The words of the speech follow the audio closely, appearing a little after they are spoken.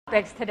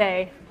topics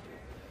today.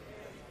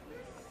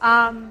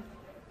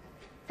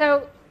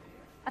 So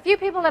a few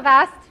people have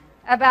asked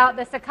about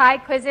the Sakai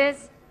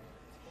quizzes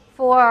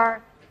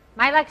for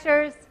my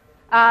lectures.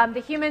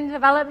 The human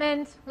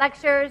development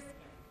lectures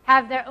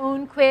have their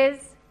own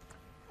quiz,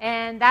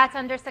 and that's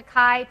under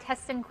Sakai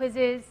Tests and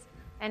Quizzes,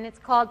 and it's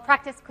called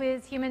Practice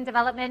Quiz Human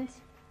Development.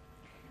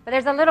 But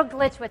there's a little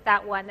glitch with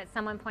that one that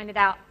someone pointed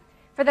out.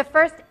 For the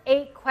first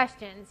 8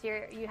 questions,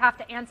 you have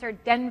to answer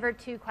Denver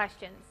 2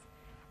 questions.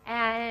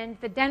 And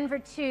the Denver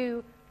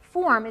 2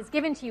 form is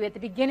given to you at the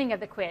beginning of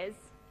the quiz,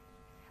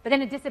 but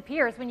then it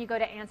disappears when you go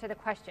to answer the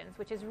questions,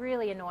 which is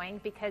really annoying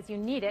because you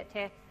need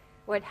it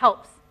or it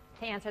helps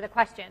to answer the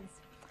questions.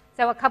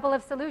 So a couple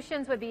of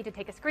solutions would be to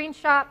take a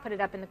screenshot, put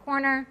it up in the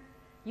corner,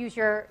 use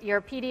your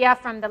PDF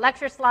from the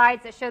lecture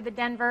slides that show the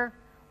Denver,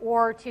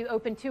 or to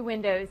open 2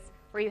 windows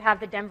where you have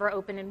the Denver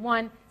open in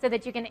one so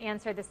that you can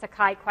answer the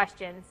Sakai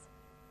questions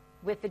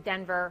with the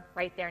Denver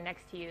right there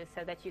next to you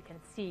so that you can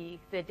see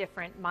the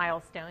different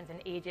milestones and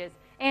ages.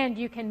 And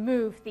you can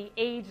move the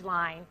age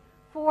line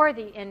for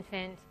the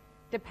infant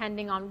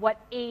depending on what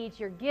age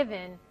you're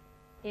given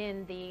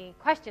in the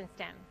question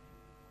stem.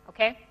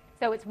 Okay?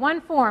 So it's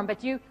one form,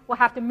 but you will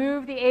have to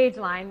move the age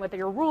line with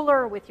your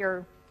ruler, with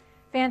your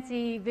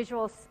fancy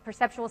visual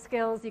perceptual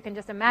skills. You can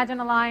just imagine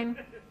a line,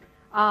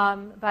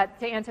 but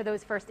to answer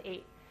those first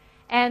 8.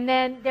 And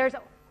then there's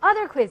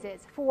other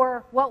quizzes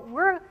for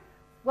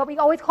what we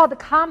always call the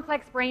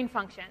complex brain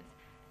functions.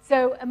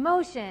 So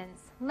emotions,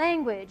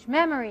 language,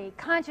 memory,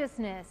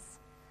 consciousness,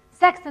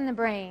 sex in the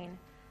brain,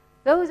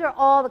 those are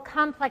all the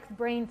complex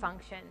brain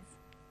functions.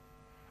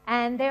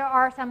 And there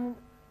are some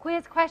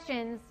quiz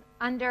questions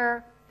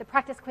under the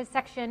practice quiz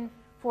section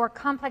for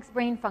complex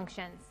brain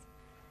functions.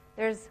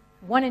 There's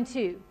 1 and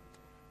 2.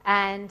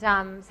 And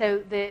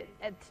so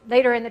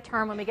later in the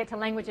term, when we get to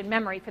language and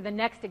memory for the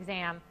next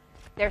exam,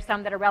 there's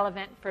some that are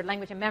relevant for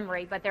language and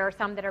memory, but there are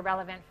some that are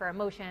relevant for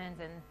emotions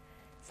and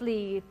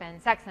sleep and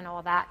sex and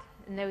all that,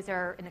 and those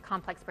are in the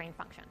complex brain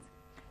functions.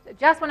 So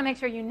just want to make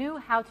sure you knew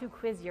how to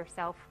quiz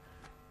yourself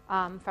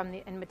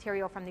in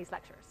material from these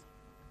lectures.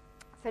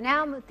 So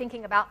now I'm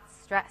thinking about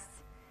stress,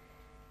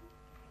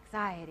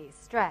 anxiety,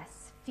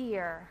 stress,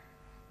 fear,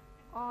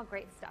 all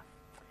great stuff.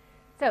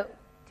 So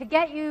to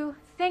get you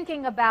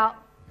thinking about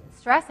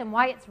stress and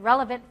why it's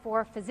relevant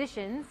for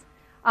physicians,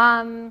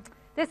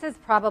 this is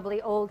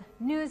probably old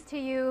news to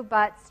you,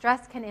 but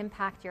stress can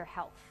impact your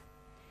health.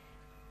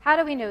 How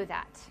do we know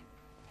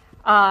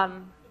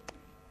that?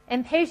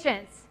 In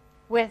patients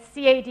with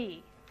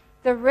CAD,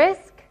 the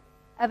risk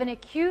of an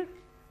acute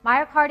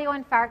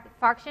myocardial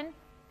infarction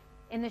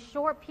in the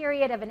short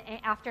period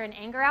after an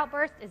anger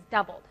outburst is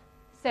doubled.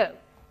 So,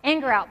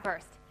 anger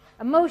outburst,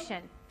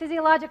 emotion,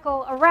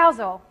 physiological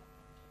arousal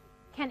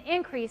can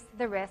increase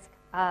the risk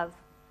of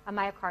a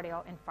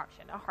myocardial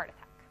infarction, a heart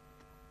attack.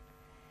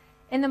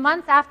 In the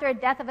months after a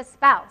death of a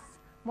spouse,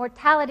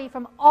 mortality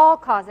from all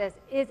causes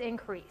is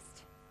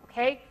increased.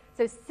 Okay?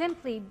 So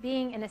simply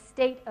being in a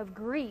state of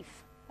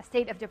grief, a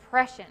state of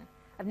depression,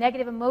 of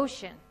negative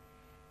emotion,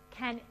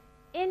 can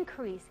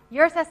increase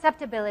your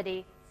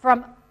susceptibility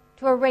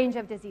to a range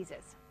of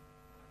diseases.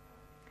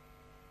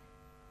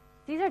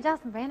 These are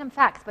just random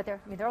facts, but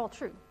they're all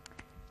true.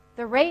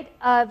 The rate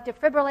of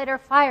defibrillator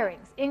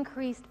firings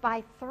increased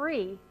by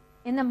 3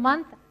 in the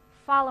month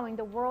following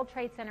the World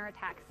Trade Center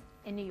attacks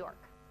in New York.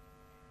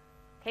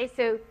 Okay,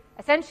 so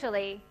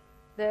essentially,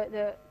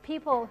 the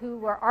people who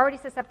were already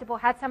susceptible,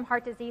 had some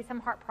heart disease, some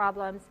heart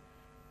problems,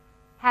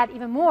 had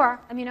even more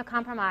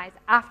immunocompromise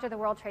after the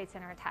World Trade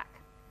Center attack.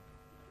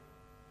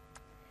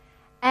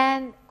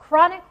 And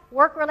chronic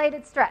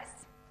work-related stress,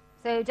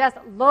 so just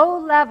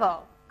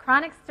low-level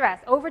chronic stress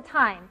over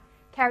time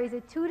carries a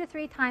 2 to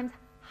 3 times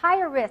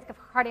higher risk of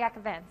cardiac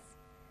events,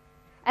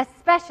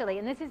 especially,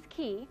 and this is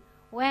key,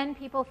 when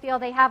people feel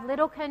they have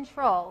little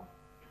control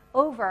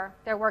over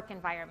their work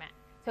environment.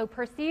 So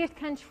perceived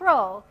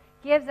control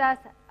gives us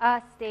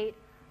a state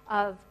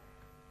of,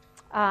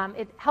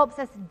 it helps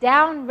us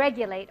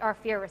down-regulate our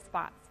fear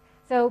response.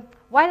 So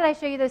why did I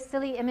show you those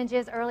silly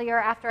images earlier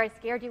after I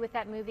scared you with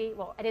that movie?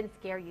 Well, I didn't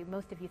scare you.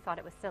 Most of you thought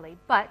it was silly.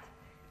 But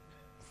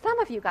some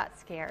of you got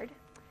scared.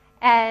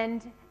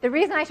 And the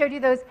reason I showed you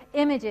those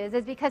images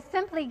is because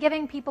simply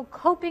giving people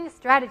coping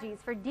strategies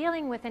for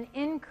dealing with an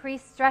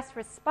increased stress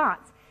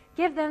response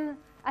give them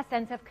a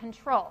sense of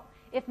control.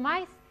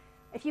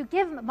 If you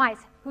give mice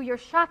who you're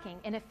shocking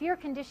in a fear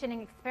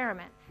conditioning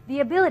experiment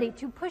the ability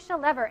to push a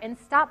lever and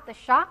stop the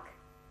shock,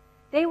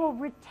 they will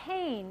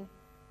retain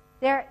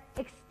their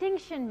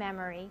extinction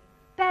memory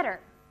better.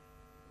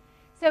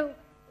 So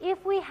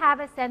if we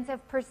have a sense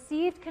of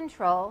perceived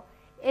control,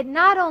 it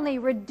not only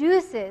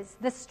reduces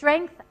the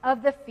strength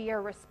of the fear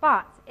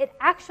response, it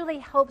actually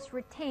helps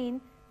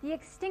retain the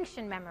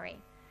extinction memory.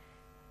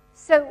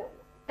 So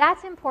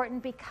that's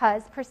important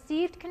because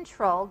perceived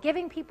control,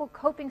 giving people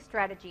coping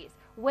strategies,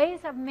 ways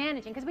of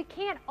managing, because we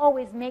can't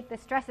always make the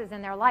stresses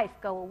in their life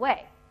go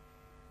away,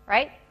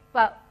 right?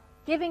 But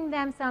giving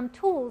them some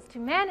tools to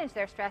manage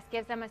their stress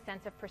gives them a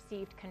sense of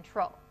perceived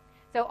control.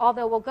 So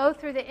although we'll go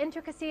through the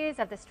intricacies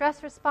of the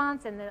stress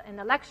response in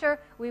the lecture,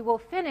 we will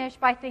finish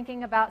by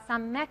thinking about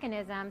some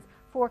mechanisms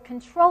for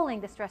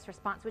controlling the stress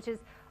response, which is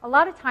a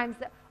lot of times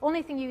the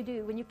only thing you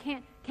do when you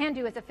can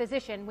do as a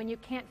physician when you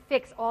can't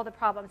fix all the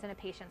problems in a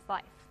patient's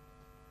life.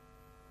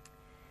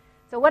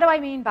 So what do I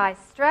mean by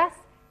stress?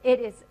 It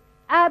is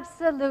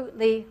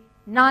absolutely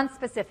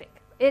nonspecific.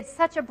 It's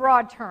such a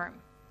broad term.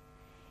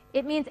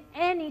 It means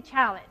any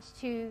challenge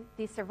to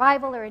the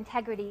survival or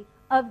integrity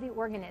of the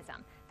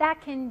organism.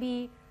 That can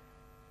be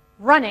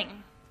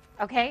running,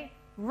 okay?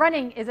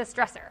 Running is a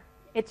stressor.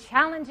 It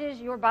challenges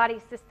your body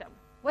system.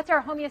 What's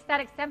our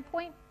homeostatic set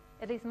point?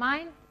 At least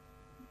mine,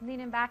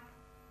 leaning back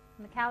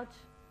on the couch,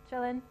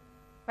 chilling,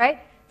 right?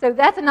 So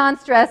that's a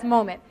non-stress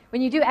moment.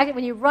 When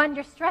you run,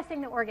 you're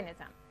stressing the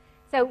organism.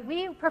 So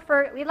we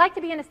like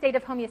to be in a state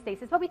of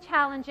homeostasis, but we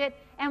challenge it,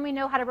 and we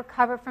know how to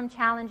recover from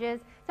challenges.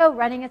 So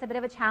running is a bit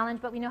of a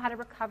challenge, but we know how to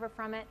recover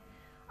from it.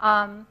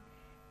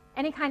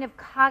 Any kind of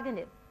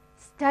cognitive,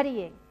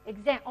 studying,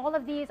 exam, all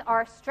of these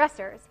are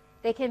stressors.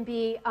 They can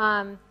be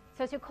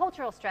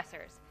sociocultural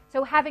stressors.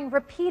 So having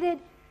repeated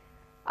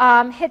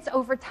hits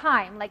over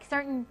time, like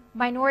certain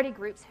minority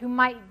groups who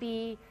might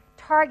be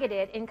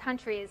targeted in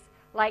countries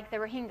like the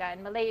Rohingya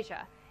in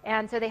Malaysia.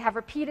 And so they have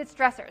repeated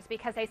stressors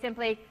because they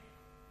simply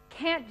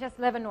can't just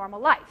live a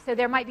normal life. So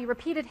there might be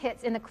repeated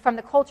hits from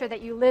the culture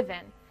that you live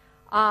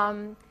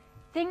in.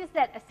 Things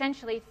that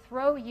essentially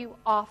throw you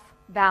off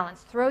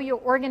balance, throw your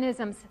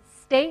organism's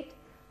state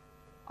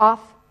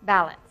off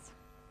balance.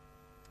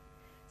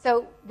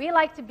 So we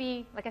like to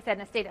be, like I said,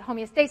 in a state of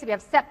homeostasis. We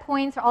have set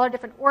points for all our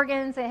different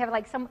organs. They have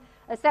like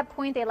a set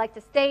point they like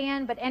to stay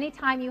in, but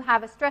anytime you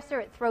have a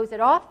stressor, it throws it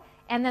off,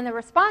 and then the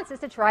response is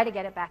to try to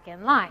get it back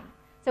in line.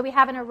 So we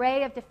have an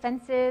array of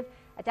defensive,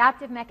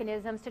 adaptive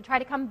mechanisms to try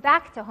to come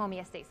back to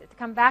homeostasis, to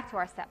come back to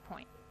our set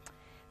point.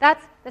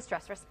 That's the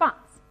stress response.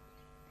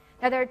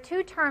 Now, there are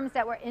two terms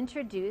that were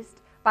introduced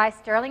by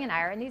Sterling and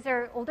Iyer, and these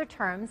are older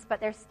terms, but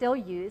they're still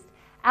used.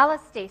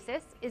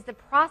 Allostasis is the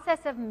process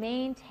of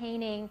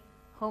maintaining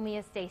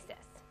homeostasis.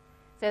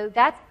 So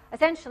that's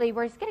essentially,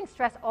 we're just getting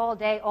stressed all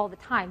day, all the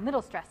time,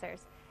 little stressors,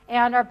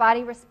 and our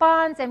body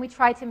responds, and we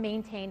try to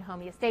maintain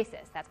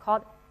homeostasis. That's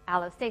called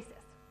allostasis.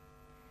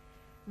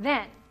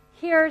 Then,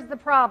 here's the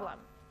problem.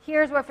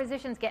 Here's where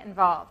physicians get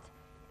involved,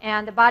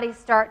 and the body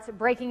starts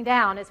breaking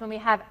down, is when we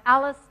have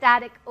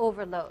allostatic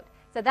overload.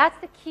 So that's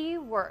the key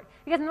word,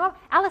 because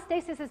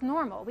allostasis is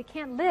normal. We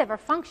can't live or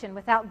function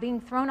without being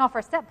thrown off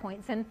our set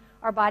points, and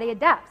our body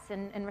adapts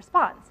and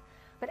responds.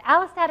 But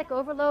allostatic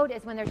overload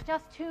is when there's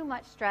just too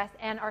much stress,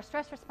 and our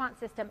stress response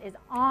system is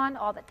on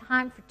all the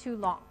time for too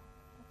long.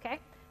 Okay?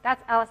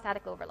 That's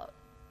allostatic overload.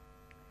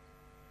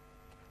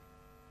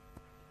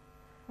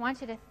 I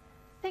want you to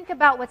think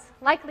about what's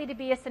likely to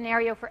be a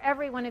scenario for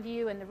every one of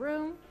you in the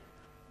room.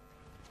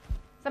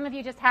 Some of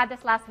you just had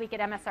this last week at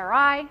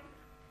MSRI.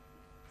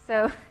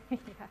 So, yeah.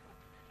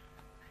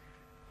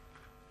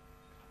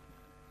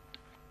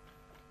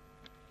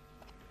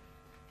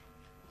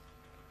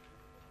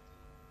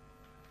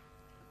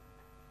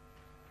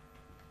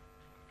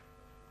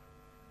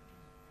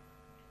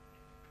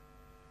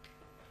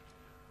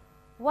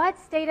 What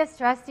state of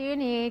stress do you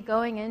need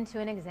going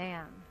into an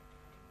exam?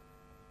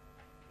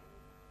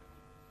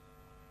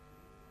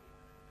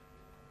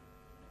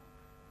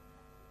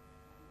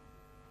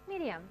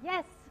 Medium.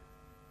 Yes.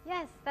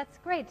 Yes, that's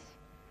great.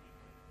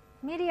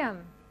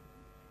 Medium.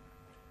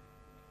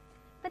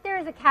 But there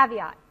is a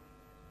caveat.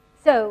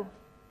 So,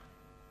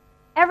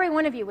 every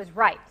one of you was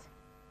right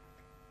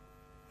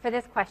for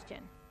this question,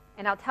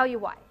 and I'll tell you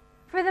why.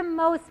 For the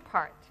most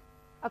part,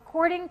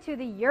 according to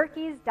the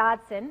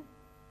Yerkes-Dodson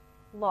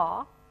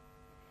law,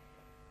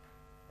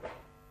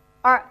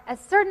 a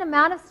certain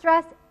amount of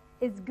stress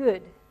is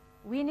good.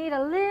 We need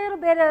a little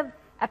bit of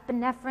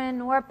epinephrine,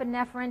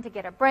 norepinephrine to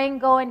get our brain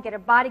going, get our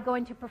body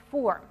going to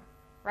perform,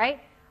 right?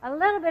 A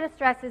little bit of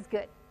stress is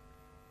good.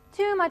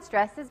 Too much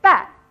stress is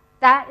bad.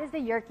 That is the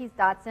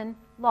Yerkes-Dodson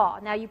law.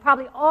 Now, you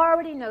probably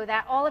already know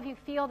that. All of you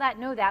feel that,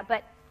 know that,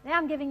 but now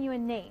I'm giving you a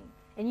name,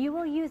 and you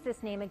will use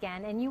this name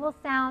again, and you will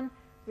sound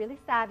really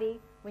savvy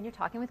when you're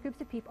talking with groups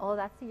of people. Oh,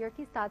 that's the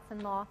Yerkes-Dodson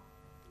law.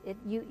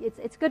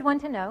 It's a good one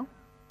to know.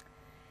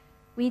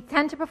 We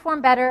tend to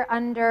perform better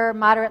under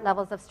moderate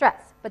levels of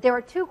stress, but there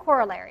are two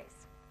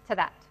corollaries to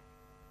that.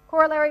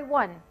 Corollary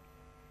one,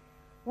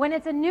 when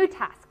it's a new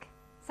task,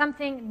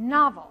 something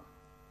novel,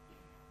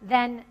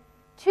 then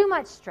too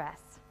much stress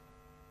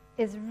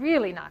is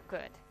really not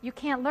good. You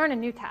can't learn a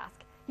new task.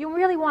 You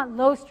really want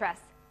low stress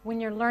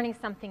when you're learning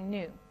something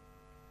new.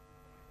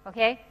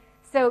 Okay?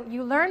 So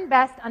you learn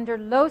best under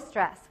low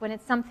stress when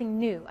it's something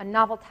new, a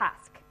novel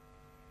task.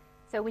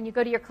 So when you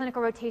go to your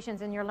clinical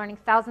rotations and you're learning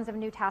thousands of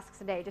new tasks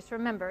a day, just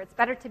remember, it's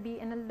better to be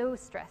in a low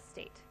stress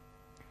state.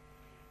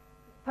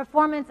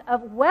 Performance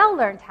of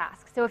well-learned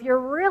tasks. So if you're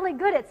really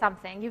good at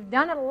something, you've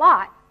done it a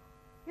lot,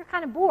 you're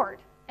kind of bored,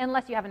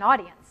 unless you have an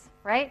audience,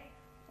 right?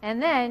 And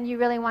then you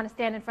really want to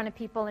stand in front of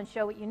people and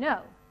show what you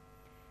know.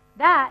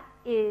 That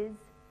is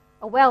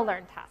a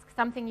well-learned task,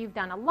 something you've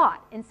done a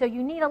lot. And so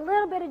you need a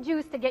little bit of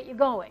juice to get you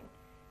going.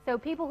 So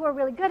people who are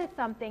really good at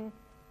something,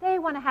 they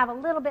want to have a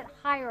little bit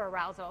higher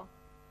arousal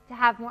to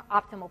have more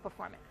optimal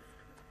performance.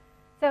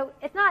 So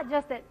it's not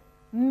just that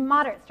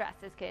moderate stress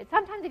is good.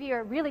 Sometimes if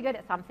you're really good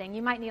at something,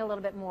 you might need a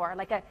little bit more.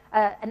 Like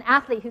an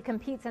athlete who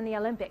competes in the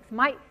Olympics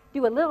might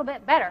do a little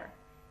bit better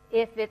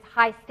if it's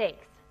high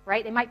stakes,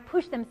 right? They might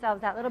push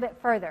themselves out a little bit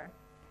further.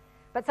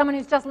 But someone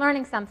who's just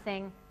learning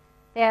something,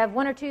 they have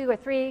 1 or 2 or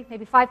 3,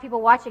 maybe 5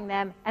 people watching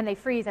them, and they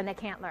freeze and they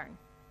can't learn.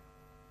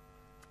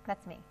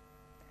 That's me.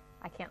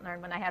 I can't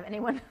learn when I have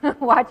anyone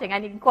watching. I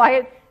need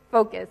quiet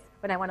focus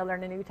when I want to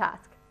learn a new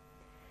task.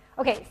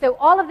 Okay, so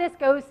all of this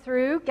goes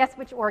through, guess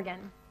which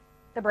organ?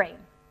 The brain,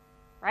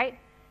 right?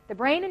 The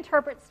brain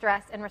interprets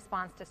stress and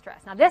responds to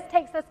stress. Now this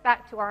takes us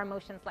back to our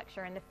emotions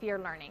lecture and the fear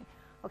learning.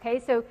 Okay,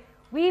 so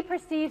we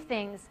perceive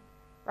things,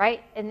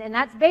 right? And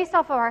that's based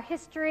off of our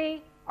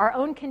history, our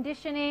own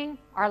conditioning,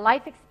 our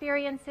life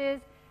experiences,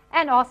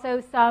 and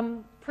also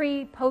some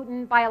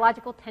pre-potent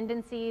biological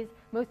tendencies.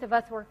 Most of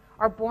us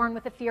are born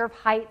with a fear of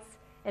heights,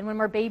 and when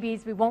we're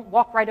babies, we won't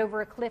walk right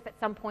over a cliff at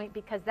some point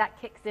because that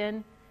kicks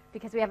in,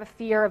 because we have a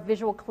fear of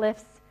visual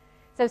cliffs.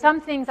 So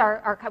some things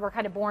we're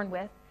kind of born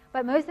with,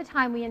 but most of the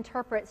time we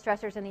interpret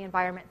stressors in the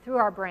environment through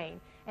our brain,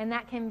 and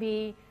that can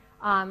be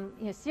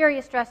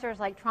serious stressors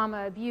like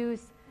trauma,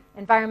 abuse,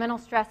 environmental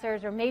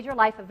stressors, or major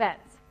life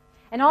events.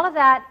 And all of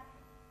that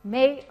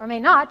may or may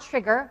not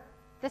trigger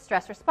the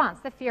stress response,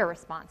 the fear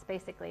response,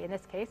 basically, in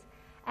this case.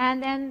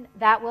 And then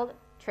that will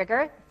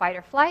trigger fight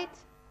or flight,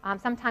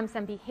 sometimes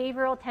some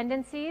behavioral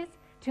tendencies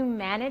to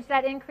manage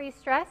that increased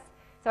stress.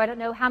 So I don't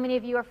know how many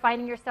of you are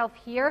finding yourself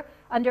here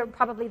under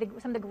probably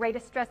some of the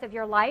greatest stress of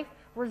your life,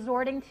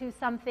 resorting to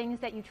some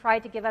things that you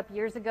tried to give up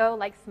years ago,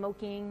 like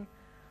smoking,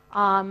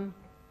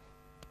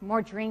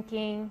 more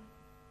drinking,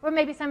 or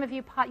maybe some of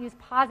you use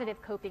positive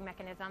coping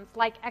mechanisms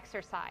like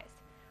exercise.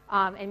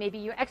 And maybe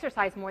you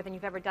exercise more than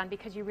you've ever done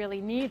because you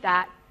really need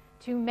that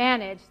to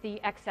manage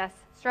the excess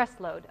stress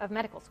load of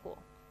medical school.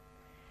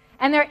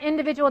 And there are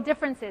individual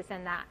differences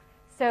in that.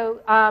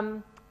 So let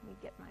me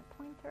get my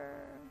pointer.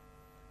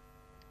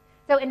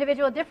 So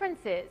individual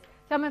differences.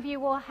 Some of you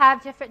will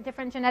have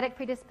different genetic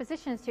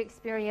predispositions to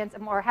experience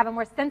or have a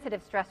more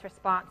sensitive stress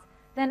response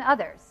than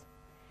others.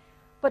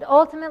 But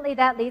ultimately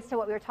that leads to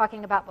what we were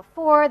talking about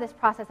before, this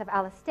process of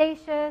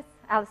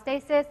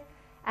allostasis,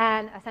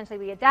 and essentially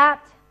we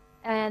adapt.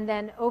 And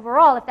then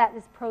overall, if that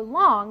is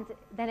prolonged,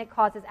 then it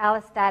causes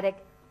allostatic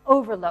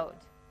overload.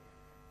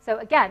 So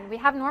again, we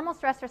have normal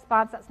stress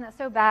response. That's not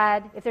so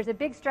bad. If there's a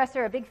big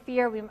stressor, a big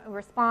fear, we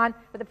respond.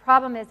 But the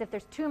problem is if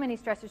there's too many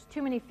stressors,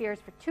 too many fears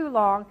for too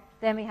long,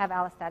 then we have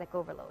allostatic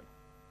overload.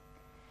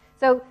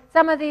 So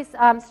some of these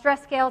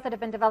stress scales that have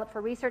been developed for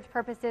research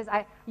purposes,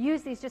 I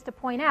use these just to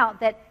point out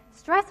that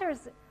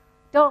stressors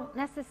don't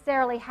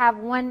necessarily have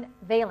one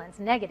valence,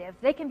 negative.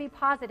 They can be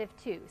positive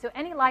too. So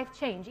any life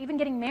change, even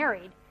getting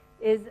married,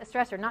 is a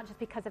stressor, not just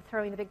because of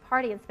throwing the big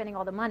party and spending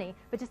all the money,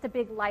 but just a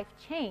big life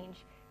change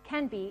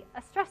can be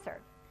a stressor.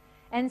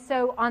 And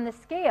so on the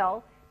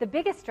scale, the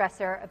biggest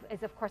stressor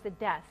is, of course, the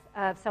death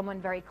of someone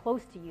very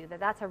close to you,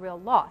 that's a real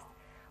loss.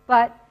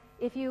 But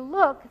if you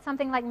look,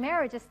 something like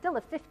marriage is still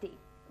a 50,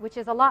 which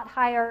is a lot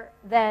higher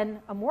than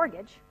a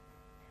mortgage.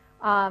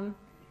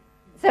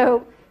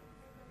 So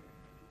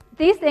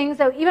these things,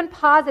 so even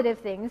positive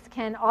things,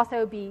 can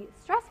also be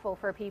stressful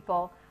for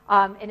people.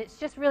 And it's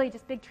just really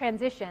just big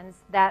transitions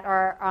that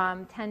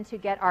tend to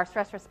get our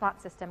stress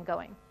response system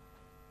going.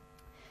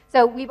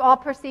 So we've all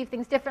perceived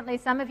things differently.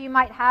 Some of you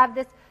might have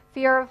this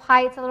fear of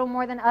heights a little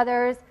more than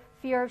others,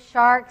 fear of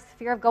sharks,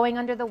 fear of going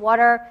under the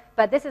water,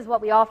 but this is what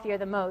we all fear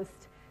the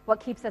most, what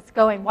keeps us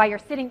going, why you're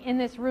sitting in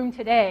this room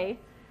today,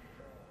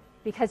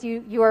 because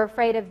you are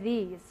afraid of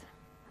these.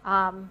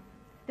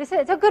 It's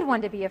a good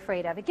one to be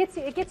afraid of. It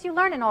gets you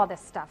learning all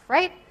this stuff,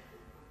 right?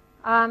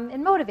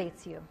 It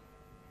motivates you.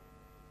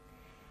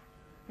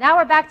 Now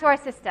we're back to our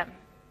system,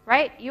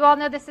 right? You all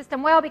know the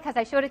system well because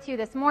I showed it to you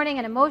this morning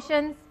in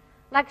emotions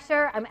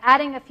lecture. I'm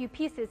adding a few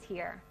pieces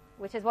here,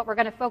 which is what we're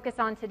going to focus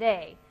on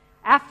today.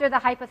 After the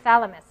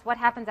hypothalamus, what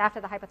happens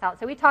after the hypothalamus?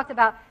 So we talked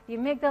about the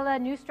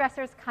amygdala, new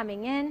stressors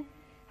coming in,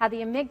 how the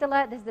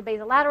amygdala, this is the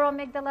basolateral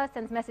amygdala,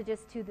 sends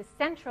messages to the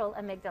central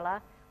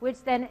amygdala,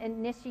 which then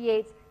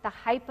initiates the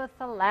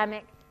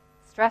hypothalamic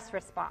stress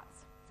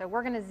response. So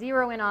we're going to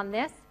zero in on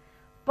this.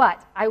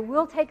 But I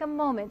will take a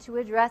moment to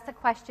address a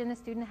question the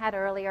student had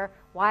earlier,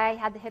 why I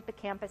had the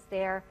hippocampus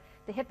there.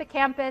 The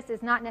hippocampus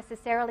is not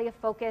necessarily a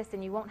focus,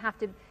 and you won't have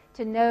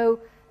to know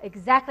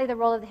exactly the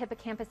role of the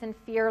hippocampus in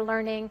fear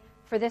learning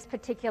for this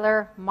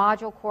particular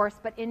module course.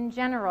 But in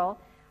general,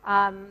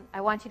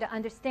 I want you to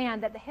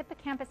understand that the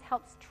hippocampus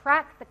helps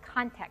track the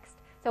context.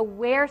 So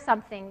where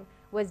something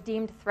was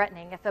deemed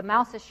threatening. If a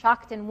mouse is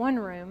shocked in one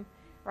room,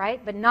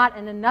 right, but not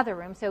in another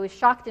room, so is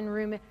shocked in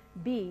room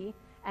B,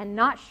 and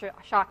not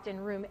shocked in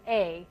room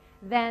A,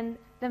 then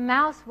the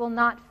mouse will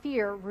not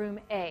fear room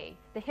A.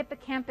 The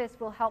hippocampus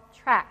will help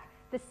track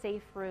the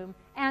safe room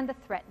and the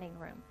threatening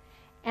room.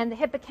 And the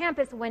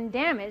hippocampus, when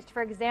damaged,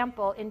 for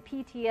example, in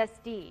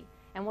PTSD,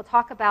 and we'll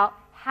talk about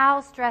how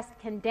stress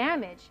can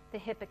damage the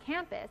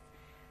hippocampus,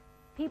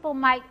 people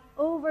might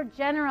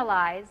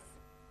overgeneralize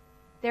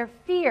their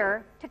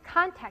fear to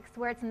contexts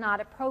where it's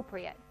not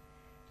appropriate.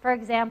 For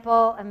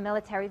example, a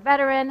military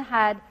veteran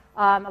had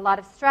a lot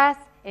of stress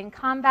in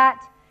combat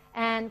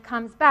and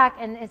comes back,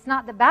 and it's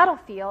not the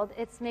battlefield,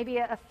 it's maybe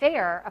a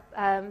fair,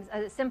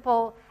 a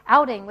simple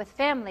outing with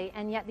family,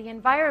 and yet the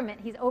environment,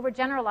 he's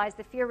overgeneralized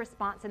the fear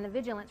response and the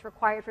vigilance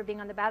required for being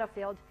on the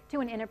battlefield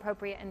to an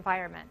inappropriate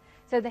environment.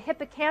 So the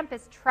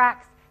hippocampus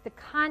tracks the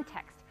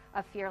context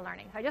of fear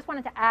learning. So I just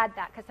wanted to add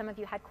that because some of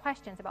you had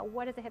questions about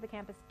what is the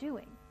hippocampus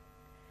doing.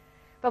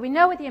 But we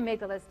know what the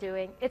amygdala is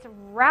doing. It's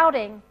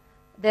routing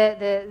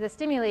the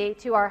stimuli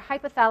to our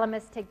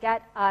hypothalamus to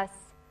get us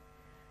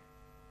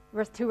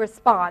to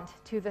respond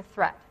to the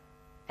threat.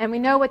 And we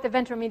know what the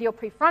ventromedial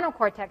prefrontal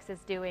cortex is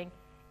doing.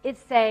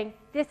 It's saying,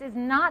 this is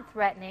not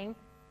threatening.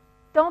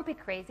 Don't be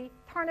crazy.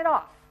 Turn it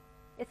off.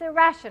 It's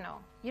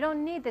irrational. You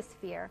don't need this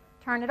fear.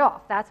 Turn it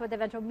off. That's what the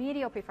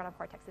ventromedial prefrontal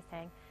cortex is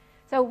saying.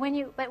 So when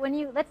you,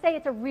 let's say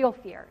it's a real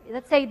fear.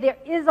 Let's say there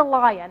is a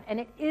lion and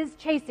it is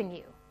chasing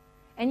you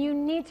and you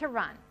need to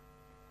run.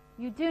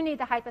 You do need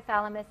the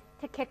hypothalamus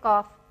to kick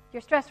off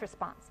your stress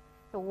response.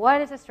 So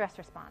what is a stress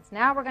response?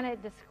 Now we're going to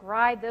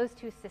describe those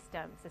two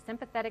systems, the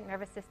sympathetic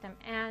nervous system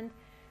and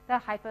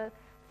the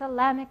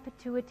hypothalamic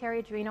pituitary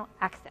adrenal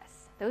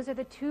axis. Those are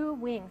the two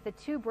wings, the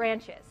two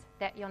branches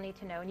that you'll need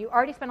to know. And you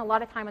already spent a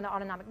lot of time on the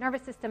autonomic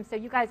nervous system, so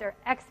you guys are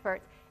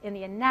experts in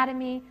the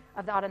anatomy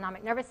of the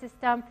autonomic nervous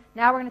system.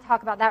 Now we're going to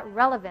talk about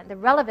the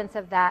relevance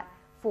of that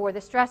for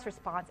the stress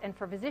response and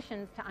for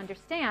physicians to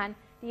understand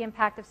the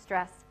impact of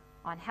stress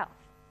on health.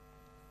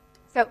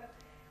 So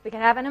we can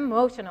have an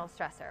emotional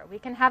stressor. We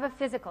can have a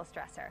physical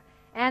stressor.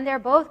 And they're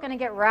both going to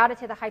get routed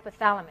to the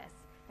hypothalamus.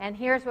 And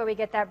here's where we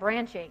get that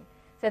branching.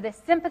 So the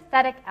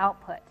sympathetic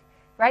output,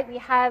 right? We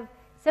have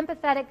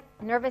sympathetic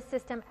nervous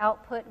system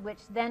output, which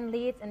then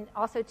leads and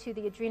also to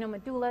the adrenal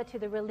medulla, to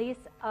the release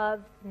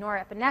of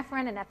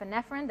norepinephrine and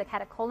epinephrine, the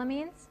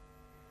catecholamines,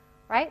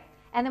 right?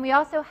 And then we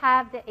also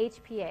have the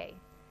HPA.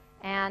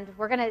 And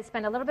we're going to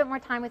spend a little bit more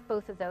time with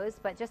both of those,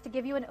 but just to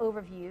give you an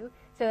overview,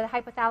 so the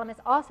hypothalamus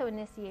also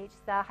initiates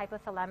the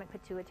hypothalamic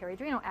pituitary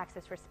adrenal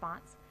axis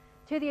response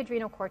to the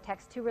adrenal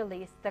cortex to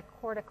release the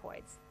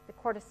corticoids, the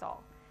cortisol.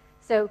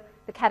 So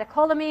the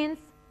catecholamines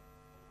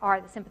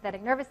are the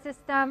sympathetic nervous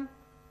system,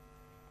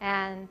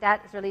 and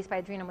that is released by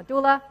adrenal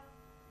medulla.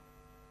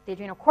 The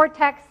adrenal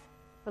cortex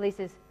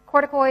releases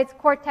corticoids,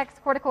 cortex,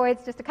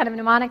 corticoids, just a kind of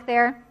mnemonic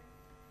there.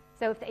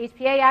 So if the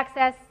HPA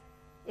axis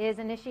is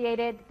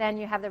initiated, then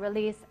you have the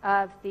release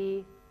of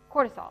the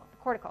cortisol, the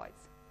corticoids.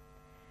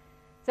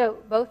 So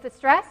both the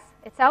stress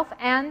itself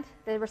and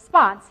the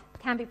response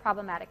can be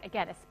problematic,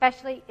 again,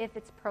 especially if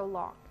it's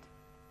prolonged.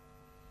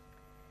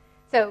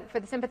 So for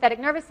the sympathetic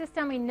nervous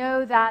system, we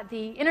know that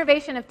the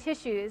innervation of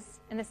tissues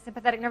in the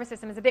sympathetic nervous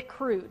system is a bit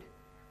crude.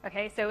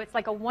 Okay, so it's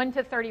like a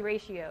 1:30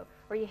 ratio,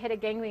 where you hit a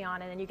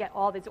ganglion and then you get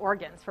all these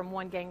organs from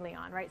one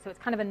ganglion, right? So it's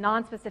kind of a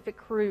non-specific,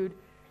 crude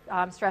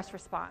stress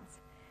response.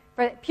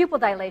 For pupil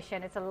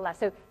dilation, it's a little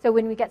less. So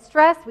when we get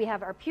stressed, we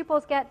have our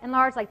pupils get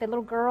enlarged, like the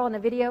little girl in the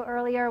video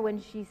earlier when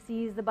she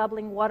sees the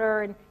bubbling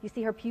water and you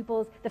see her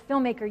pupils. The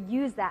filmmaker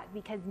used that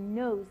because he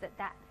knows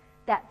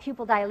that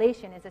pupil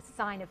dilation is a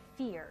sign of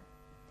fear.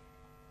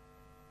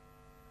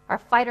 Our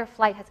fight or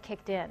flight has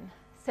kicked in.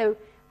 So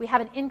we have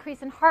an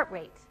increase in heart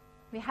rate.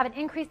 We have an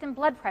increase in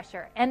blood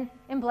pressure and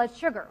in blood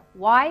sugar.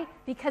 Why?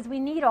 Because we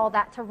need all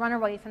that to run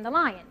away from the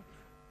lion.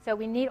 So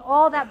we need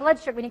all that blood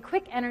sugar. We need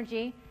quick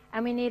energy.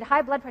 And we need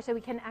high blood pressure so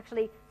we can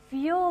actually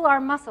fuel our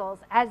muscles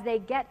as they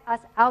get us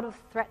out of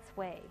threat's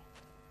way,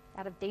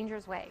 out of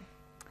danger's way.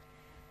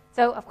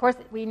 So, of course,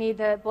 we need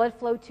the blood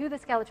flow to the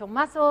skeletal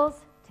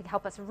muscles to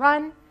help us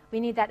run. We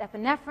need that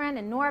epinephrine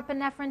and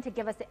norepinephrine to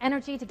give us the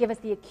energy, to give us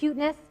the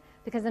acuteness,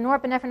 because the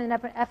norepinephrine and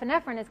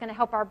epinephrine is going to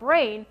help our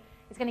brain.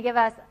 It's going to give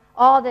us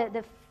all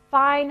the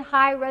fine,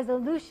 high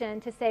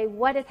resolution to say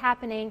what is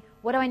happening,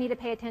 what do I need to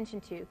pay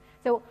attention to.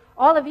 So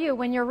all of you,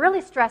 when you're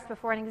really stressed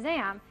before an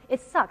exam, it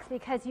sucks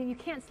because you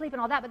can't sleep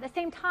and all that, but at the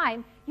same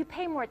time, you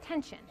pay more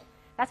attention.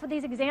 That's what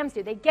these exams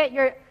do. They get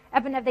your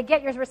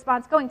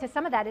response going. To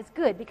some of that is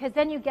good because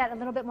then you get a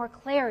little bit more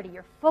clarity.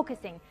 You're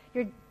focusing.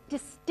 You're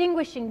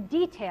distinguishing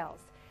details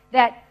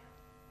that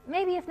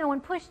maybe if no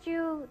one pushed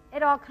you,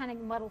 it all kind of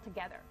muddled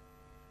together,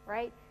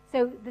 right?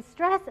 So the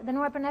stress, the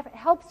norepinephrine,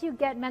 helps you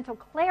get mental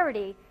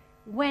clarity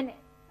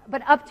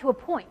but up to a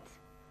point.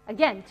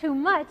 Again, too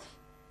much,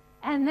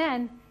 and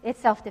then it's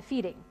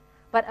self-defeating.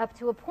 But up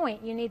to a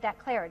point, you need that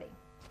clarity.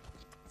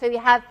 So you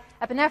have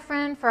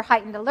epinephrine for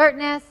heightened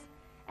alertness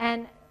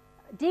and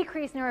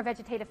decreased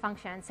neurovegetative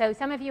function. So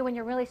some of you, when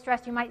you're really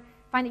stressed, you might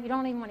find that you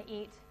don't even want to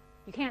eat.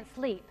 You can't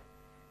sleep.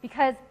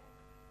 Because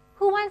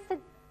who wants to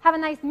have a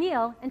nice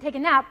meal and take a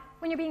nap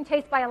when you're being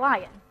chased by a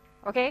lion?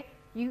 Okay?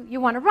 You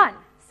want to run.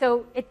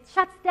 So it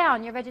shuts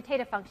down your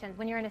vegetative functions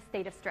when you're in a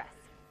state of stress.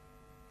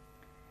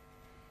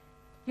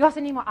 You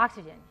also need more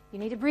oxygen. You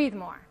need to breathe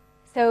more.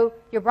 So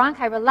your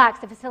bronchi relax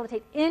to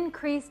facilitate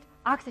increased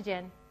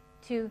oxygen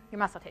to your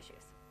muscle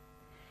tissues.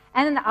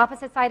 And then the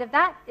opposite side of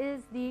that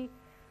is the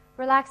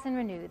relax and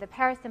renew, the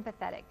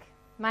parasympathetic.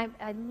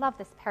 I love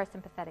this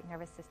parasympathetic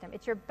nervous system.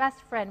 It's your best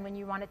friend when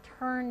you want to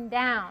turn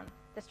down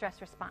the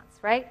stress response,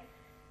 right?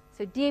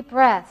 So deep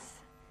breaths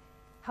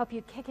help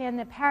you kick in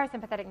the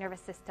parasympathetic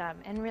nervous system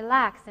and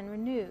relax and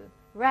renew,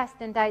 rest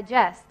and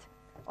digest.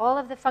 All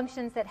of the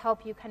functions that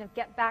help you kind of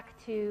get back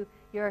to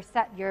your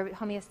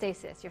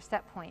homeostasis, your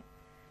set point.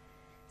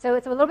 So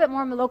it's a little bit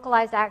more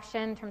localized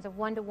action in terms of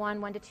 1-to-1,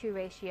 1-to-2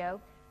 ratio,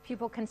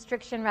 pupil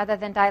constriction rather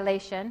than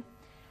dilation.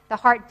 The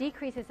heart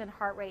decreases in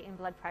heart rate and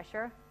blood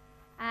pressure,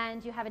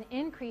 and you have an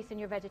increase in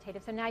your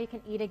vegetative. So now you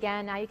can eat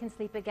again, now you can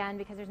sleep again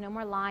because there's no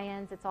more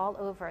lions, it's all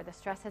over, the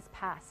stress has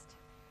passed.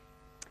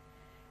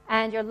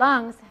 And your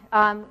lungs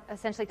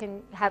essentially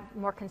can have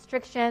more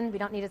constriction. We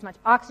don't need as much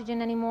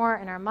oxygen anymore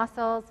in our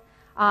muscles.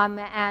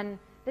 And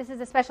this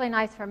is especially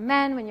nice for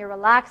men. When you're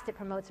relaxed, it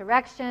promotes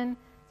erection.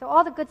 So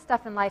all the good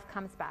stuff in life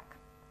comes back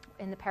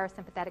in the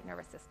parasympathetic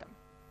nervous system.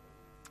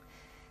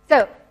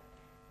 So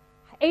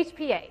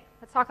HPA,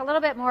 let's talk a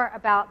little bit more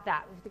about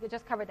that. We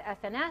just covered the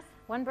SNS,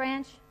 one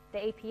branch.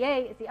 The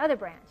APA is the other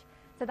branch.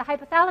 So the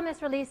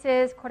hypothalamus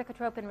releases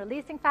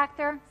corticotropin-releasing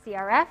factor,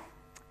 CRF,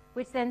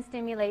 which then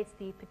stimulates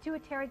the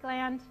pituitary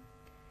gland,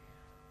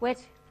 which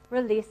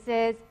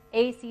releases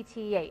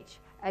ACTH,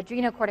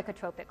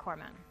 adrenocorticotropic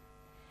hormone.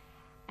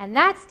 And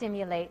that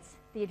stimulates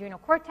the adrenal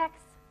cortex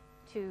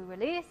to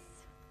release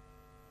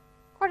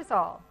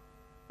cortisol,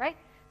 right?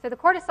 So the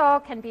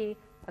cortisol can be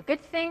a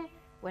good thing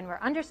when we're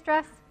under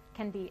stress,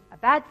 can be a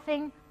bad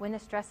thing when the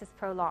stress is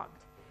prolonged.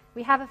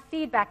 We have a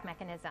feedback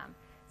mechanism.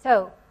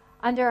 So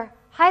under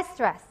high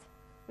stress,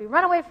 we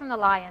run away from the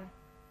lion,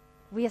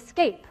 we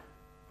escape,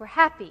 we're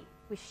happy,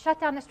 we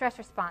shut down the stress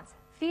response.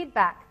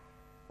 Feedback,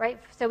 right?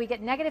 So we get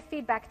negative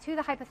feedback to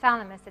the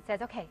hypothalamus that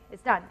says, okay,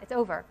 it's done, it's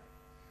over.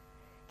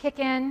 Kick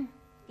in,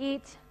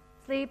 eat,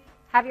 sleep,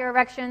 have your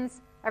erections,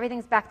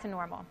 everything's back to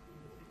normal.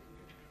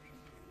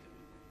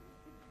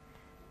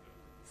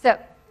 So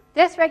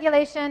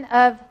dysregulation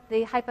of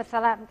the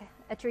hypothalamic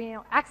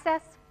adrenal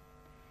axis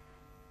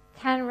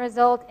can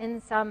result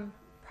in some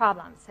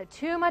problems. So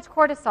too much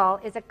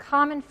cortisol is a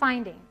common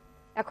finding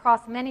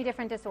across many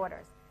different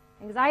disorders.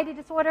 Anxiety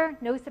disorder,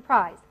 no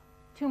surprise,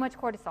 too much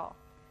cortisol.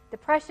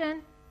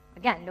 Depression,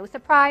 again, no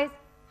surprise,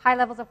 high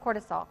levels of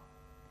cortisol.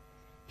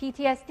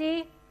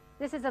 PTSD,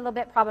 this is a little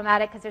bit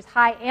problematic because there's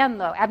high and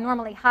low,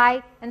 abnormally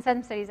high, and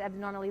some studies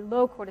abnormally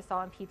low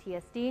cortisol in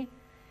PTSD.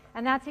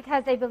 And that's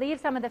because they believe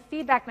some of the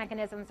feedback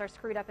mechanisms are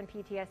screwed up in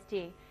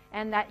PTSD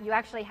and that you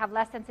actually have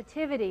less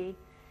sensitivity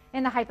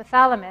in the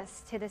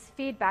hypothalamus to this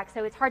feedback,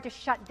 so it's hard to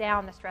shut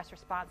down the stress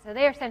response. So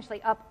they're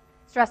essentially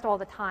stressed all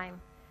the time.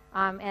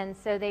 And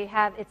so they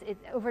have,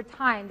 over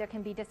time, there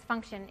can be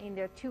dysfunction in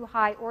either too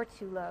high or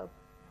too low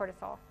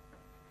cortisol.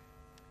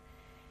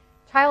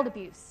 Child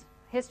abuse.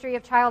 History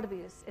of child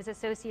abuse is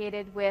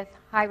associated with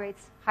high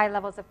rates, high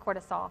levels of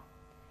cortisol.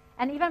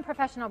 And even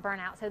professional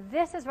burnout. So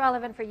this is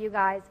relevant for you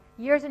guys.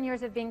 Years and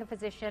years of being a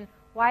physician.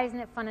 Why isn't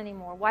it fun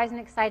anymore? Why isn't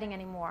it exciting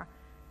anymore?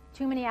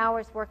 Too many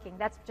hours working.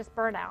 That's just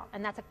burnout.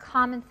 And that's a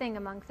common thing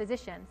among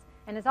physicians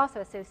and is also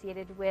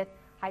associated with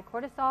high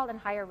cortisol and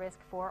higher risk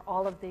for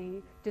all of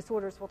the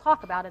disorders we'll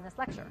talk about in this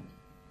lecture.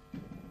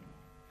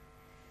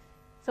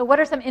 So what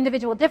are some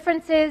individual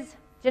differences?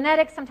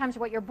 Genetics, sometimes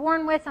what you're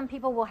born with. Some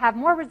people will have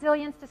more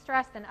resilience to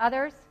stress than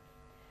others.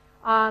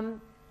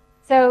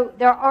 So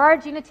there are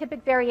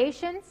genotypic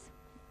variations.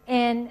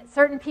 In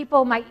certain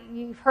people,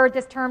 you've heard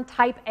this term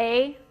type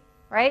A,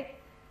 right?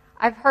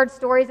 I've heard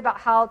stories about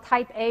how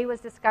type A was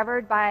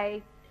discovered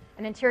by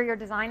an interior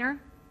designer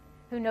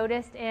who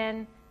noticed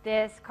in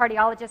this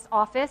cardiologist's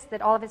office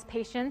that all of his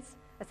patients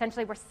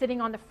essentially were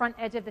sitting on the front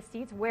edge of the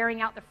seats,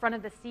 wearing out the front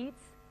of the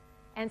seats.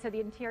 And so the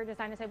interior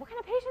designer said, what kind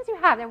of patients do you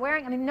have? They're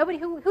wearing, nobody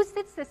who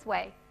sits this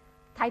way.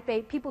 Type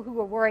A, people who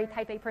are worried,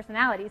 type A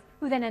personalities,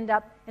 who then end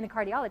up in a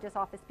cardiologist's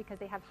office because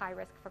they have high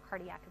risk for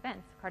cardiac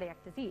events, cardiac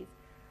disease.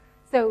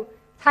 So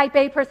type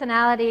A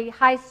personality,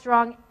 high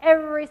strung,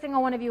 every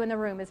single one of you in the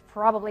room is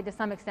probably to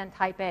some extent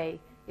type A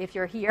if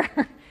you're here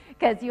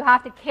because you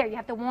have to care, you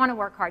have to want to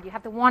work hard, you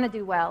have to want to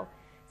do well.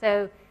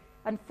 So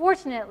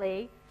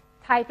unfortunately,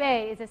 type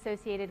A is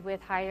associated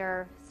with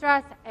higher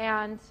stress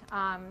and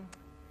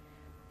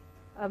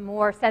a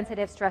more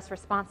sensitive stress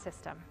response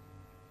system.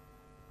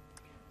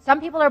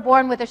 Some people are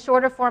born with a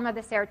shorter form of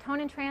the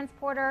serotonin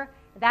transporter.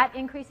 That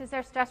increases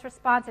their stress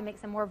response and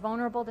makes them more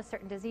vulnerable to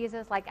certain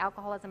diseases like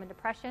alcoholism and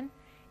depression.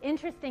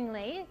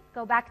 Interestingly,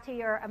 go back to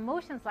your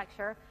emotions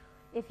lecture,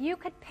 if you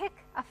could pick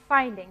a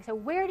finding, so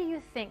where do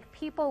you think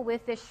people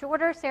with this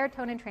shorter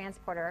serotonin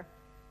transporter,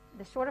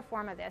 the shorter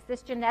form of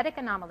this genetic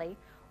anomaly,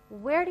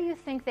 where do you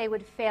think they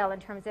would fail in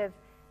terms of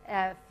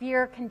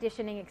fear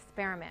conditioning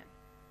experiment?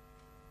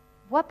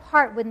 What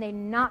part would they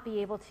not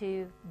be able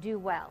to do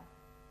well?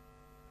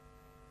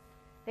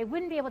 They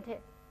wouldn't be able to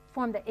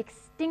form the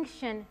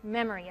extinction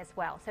memory as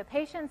well. So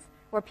patients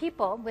or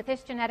people with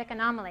this genetic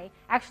anomaly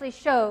actually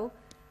show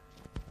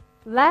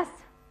less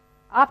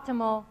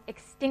optimal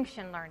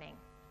extinction learning,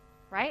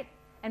 right?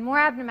 And more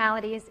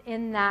abnormalities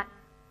in that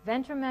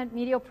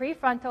ventromedial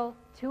prefrontal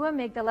to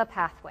amygdala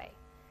pathway.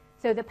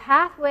 So the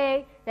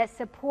pathway that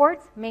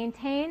supports,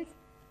 maintains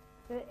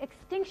the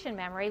extinction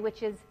memory,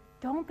 which is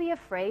don't be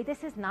afraid,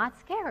 this is not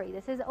scary,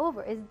 this is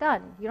over, it's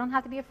done. You don't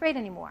have to be afraid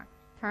anymore.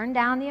 Turn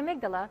down the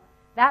amygdala.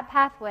 That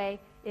pathway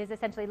is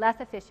essentially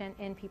less efficient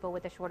in people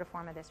with a shorter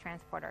form of this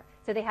transporter.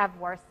 So they have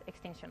worse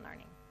extinction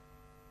learning.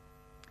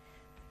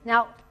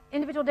 Now,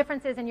 individual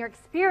differences in your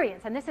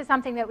experience, and this is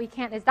something that we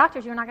can't, as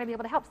doctors, you're not going to be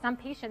able to help. Some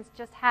patients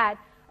just had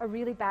a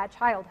really bad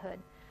childhood.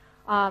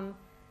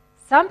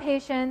 Some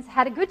patients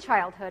had a good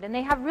childhood, and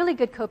they have really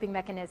good coping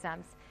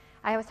mechanisms.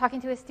 I was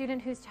talking to a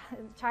student whose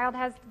child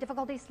has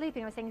difficulty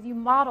sleeping. I was saying you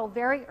model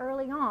very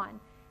early on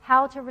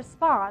how to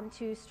respond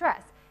to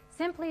stress.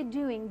 Simply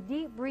doing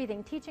deep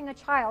breathing, teaching a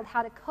child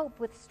how to cope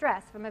with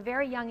stress from a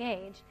very young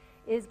age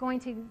is going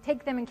to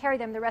take them and carry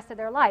them the rest of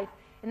their life.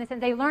 In the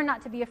sense they learn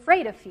not to be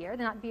afraid of fear,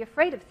 they not be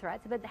afraid of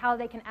threats, but how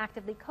they can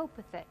actively cope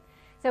with it.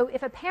 So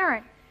if a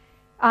parent,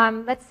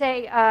 let's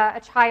say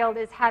a child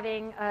is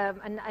having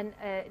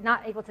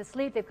not able to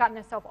sleep, they've gotten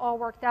themselves all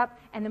worked up,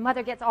 and the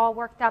mother gets all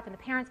worked up, and the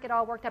parents get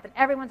all worked up, and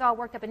everyone's all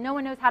worked up, and no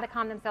one knows how to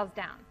calm themselves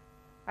down,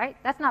 right?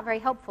 That's not very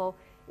helpful.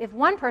 If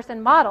one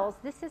person models,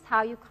 this is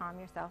how you calm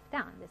yourself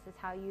down. This is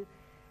how you,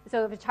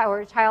 so if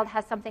a child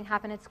has something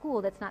happen at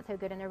school that's not so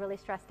good and they're really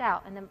stressed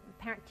out, and the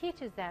parent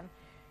teaches them,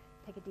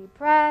 take a deep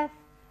breath,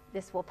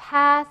 this will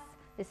pass,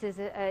 this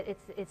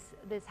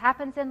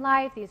happens in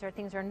life,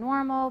 things are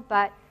normal,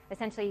 but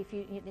essentially if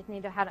you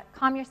need to know how to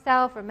calm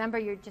yourself, remember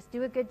you just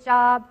do a good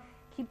job,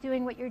 keep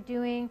doing what you're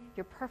doing,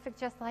 you're perfect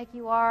just like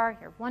you are,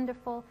 you're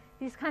wonderful.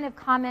 These kind of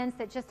comments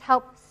that just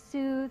help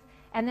soothe,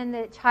 and then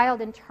the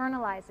child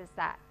internalizes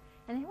that.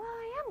 And they, well,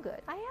 I am good.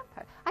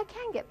 I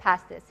can get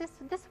past this.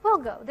 This will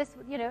go.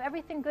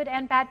 Everything good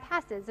and bad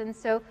passes, and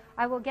so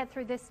I will get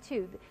through this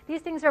too.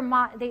 These things are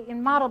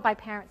modeled by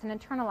parents and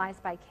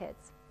internalized by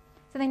kids,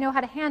 so they know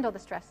how to handle the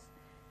stress.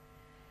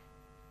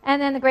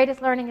 And then the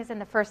greatest learning is in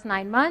the first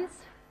 9 months.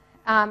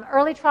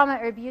 Early trauma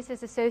or abuse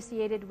is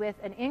associated with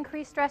an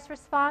increased stress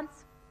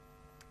response,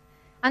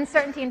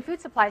 uncertainty in food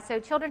supply. So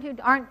children who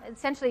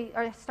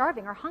are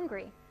starving or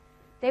hungry,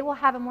 they will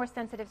have a more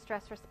sensitive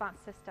stress response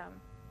system.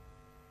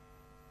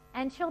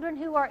 And children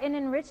who are in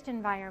enriched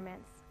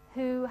environments,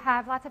 who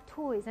have lots of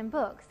toys and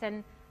books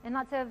and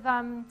lots of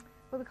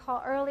what we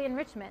call early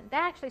enrichment,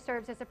 that actually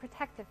serves as a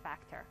protective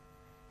factor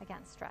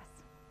against stress.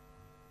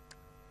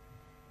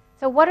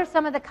 So what are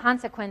some of the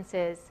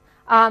consequences?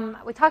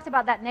 We talked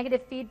about that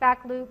negative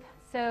feedback loop.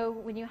 So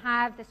when you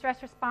have the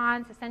stress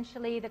response,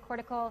 essentially the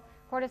cortisol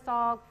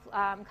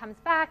comes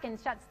back and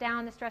shuts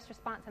down the stress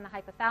response in the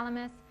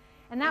hypothalamus.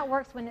 And that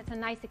works when it's a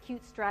nice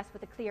acute stress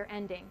with a clear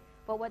ending.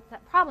 But what the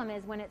problem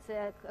is when it's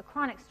a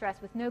chronic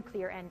stress with no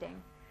clear ending.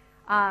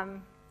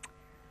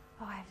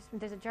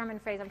 There's a German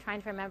phrase I'm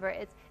trying to remember.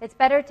 It's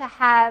better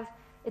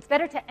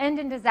to end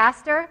in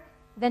disaster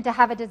than to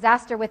have a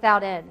disaster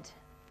without end.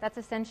 That's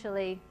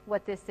essentially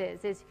what this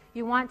is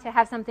you want to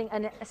have something,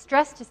 a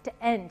stress just to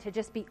end, to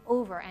just be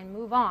over and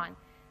move on.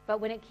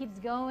 But when it keeps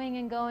going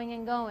and going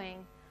and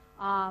going,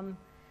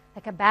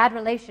 like a bad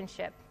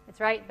relationship, it's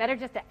right, better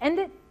just to end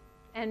it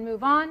and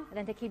move on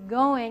than to keep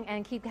going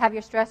and have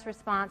your stress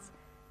response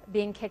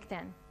being kicked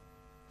in.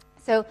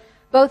 So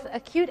both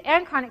acute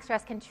and chronic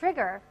stress can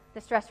trigger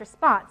the stress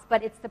response,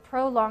 but it's the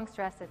prolonged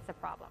stress that's the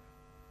problem.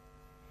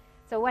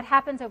 So what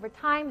happens over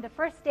time? The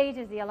first stage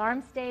is the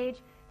alarm stage.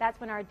 That's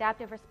when our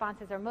adaptive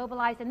responses are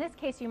mobilized. In this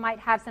case, you might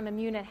have some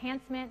immune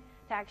enhancement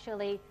to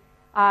actually,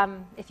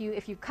 if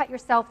you cut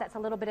yourself, that's a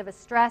little bit of a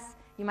stress.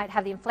 You might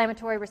have the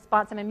inflammatory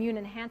response, some immune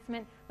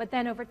enhancement. But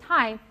then over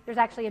time, there's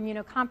actually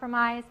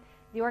immunocompromise.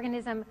 The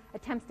organism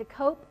attempts to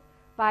cope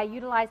by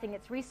utilizing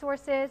its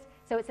resources.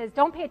 So it says,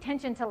 don't pay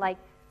attention to like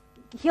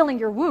healing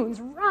your wounds.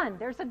 Run,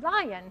 there's a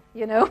lion,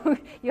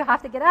 you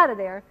have to get out of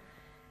there.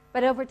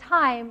 But over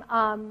time,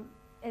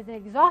 as an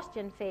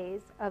exhaustion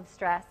phase of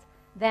stress,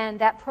 then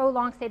that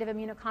prolonged state of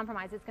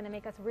immunocompromise is going to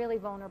make us really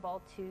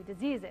vulnerable to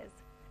diseases.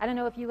 I don't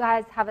know if you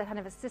guys have a kind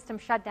of a system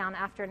shutdown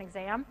after an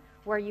exam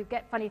where you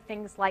get funny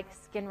things like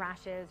skin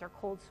rashes or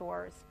cold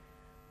sores.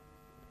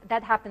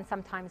 That happens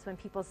sometimes when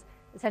people's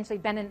essentially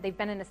they've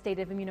been in a state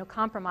of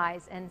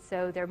immunocompromise, and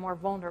so they're more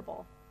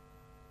vulnerable.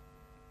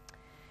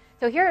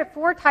 So here are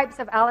 4 types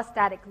of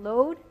allostatic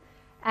load,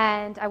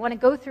 and I want to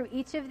go through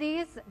each of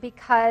these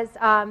because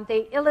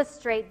they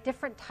illustrate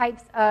different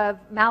types of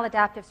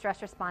maladaptive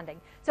stress responding.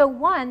 So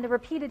one, the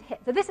repeated hit.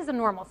 So this is a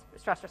normal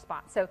stress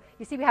response. So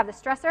you see we have the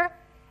stressor,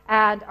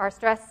 and our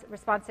stress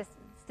response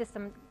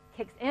system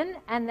kicks in,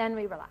 and then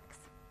we relax.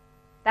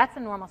 That's a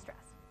normal stress.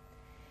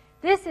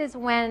 This is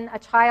when a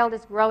child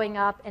is growing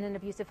up in an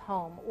abusive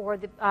home, or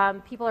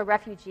people are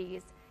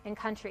refugees in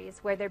countries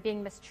where they're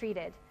being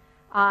mistreated,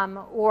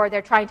 or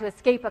they're trying to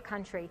escape a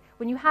country.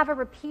 When you have a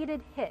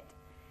repeated hit,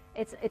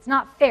 it's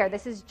not fair.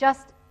 This is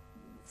just,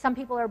 some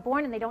people are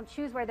born and they don't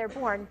choose where they're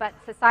born, but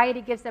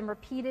society gives them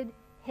repeated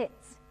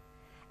hits.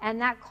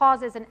 And that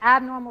causes an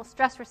abnormal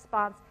stress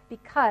response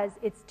because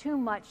it's too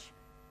much,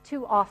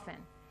 too often.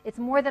 It's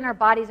more than our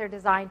bodies are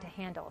designed to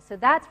handle. So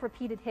that's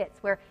repeated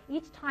hits, where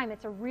each time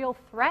it's a real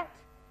threat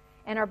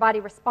and our body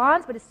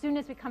responds, but as soon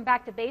as we come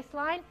back to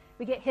baseline,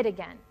 we get hit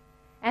again.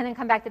 And then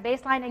come back to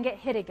baseline and get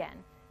hit again.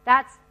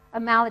 That's a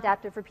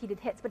maladaptive repeated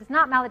hits. But it's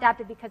not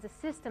maladaptive because the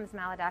system's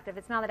maladaptive.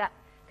 It's maladaptive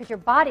because your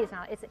body's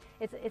maladaptive.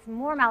 It's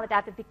more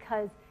maladaptive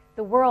because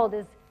the world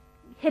is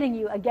hitting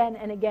you again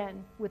and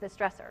again with a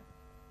stressor.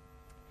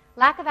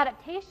 Lack of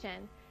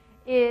adaptation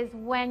is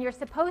when you're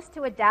supposed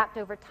to adapt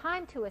over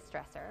time to a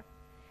stressor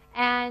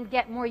and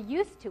get more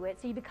used to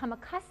it, so you become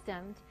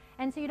accustomed,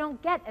 and so you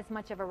don't get as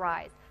much of a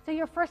rise. So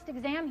your first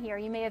exam here,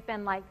 you may have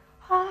been like,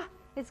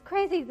 it's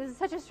crazy, this is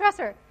such a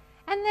stressor.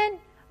 And then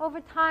over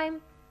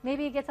time,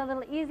 maybe it gets a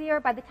little easier.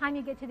 By the time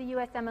you get to the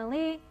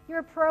USMLE, you're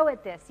a pro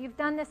at this. You've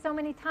done this so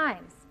many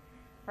times,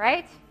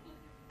 right?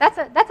 That's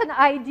an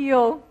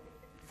ideal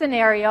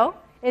scenario,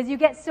 is you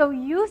get so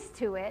used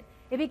to it,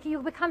 you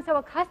become so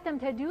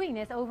accustomed to doing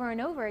this over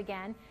and over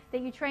again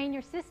that you train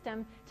your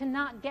system to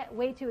not get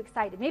way too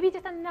excited. Maybe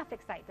just enough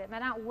excitement, but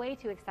not way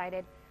too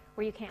excited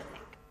where you can't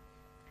think.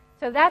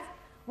 So that's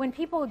when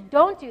people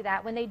don't do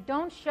that, when they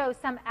don't show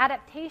some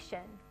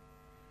adaptation,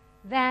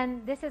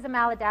 then this is a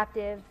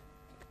maladaptive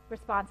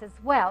response as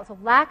well. So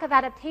lack of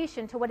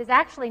adaptation to what is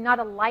actually not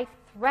a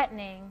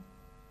life-threatening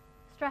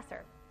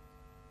stressor.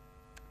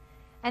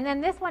 And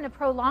then this one, a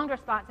prolonged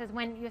response, is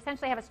when you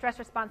essentially have a stress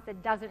response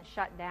that doesn't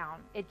shut down.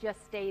 It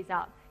just stays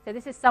up. So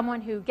this is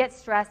someone who gets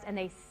stressed and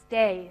they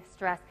stay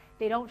stressed.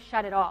 They don't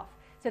shut it off.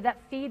 So that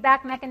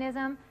feedback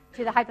mechanism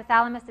to the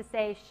hypothalamus to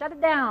say, shut it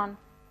down,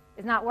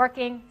 is not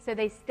working, so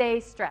they stay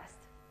stressed.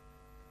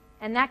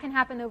 And that can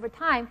happen over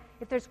time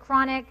if there's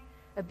chronic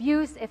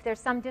abuse, if there's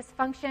some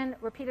dysfunction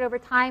repeated over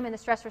time in the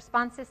stress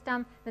response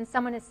system, then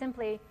someone is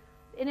simply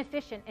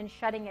inefficient in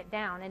shutting it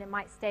down, and it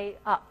might stay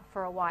up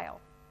for a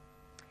while.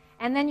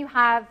 And then you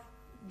have,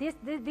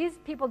 these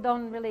people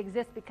don't really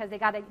exist because they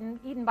got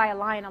eaten by a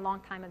lion a long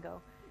time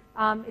ago.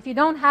 If you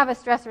don't have a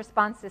stress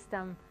response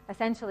system,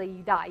 essentially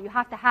you die. You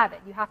have to have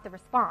it. You have to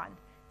respond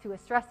to a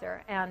stressor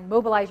and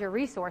mobilize your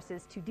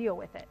resources to deal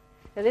with it.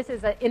 So this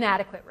is an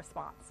inadequate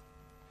response.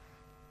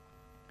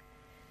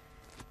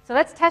 So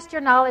let's test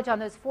your knowledge on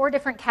those 4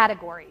 different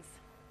categories.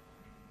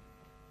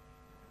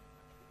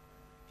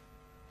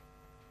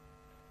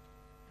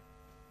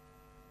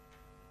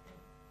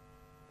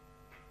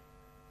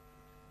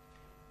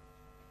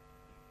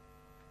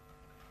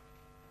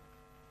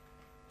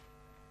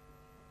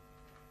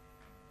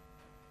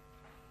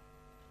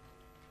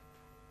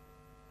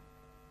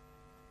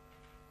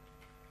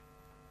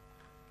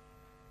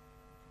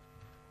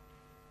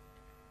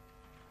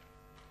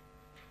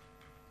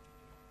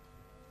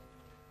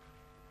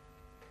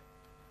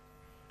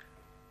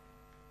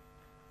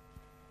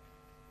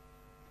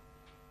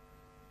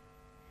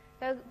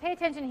 So pay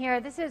attention here.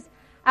 This is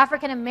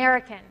African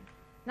American,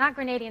 not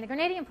Grenadian. The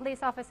Grenadian police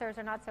officers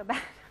are not so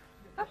bad.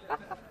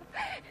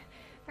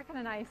 They're kind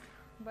of nice,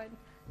 but.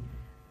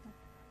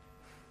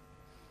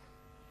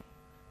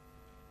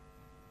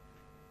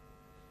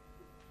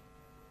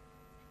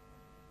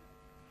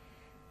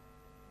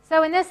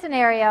 So in this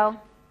scenario,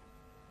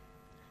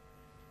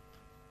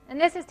 and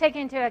this is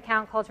taking into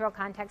account cultural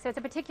context, so it's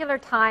a particular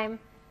time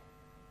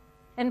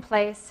and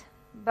place,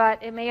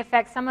 but it may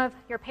affect some of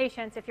your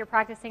patients if you're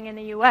practicing in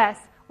the U.S.,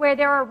 where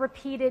there are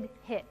repeated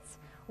hits,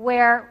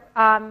 where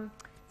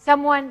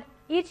someone,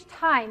 each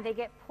time they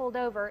get pulled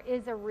over,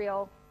 is a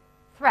real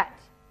threat.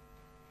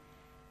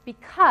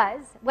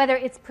 Because, whether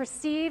it's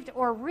perceived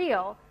or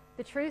real,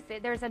 the truth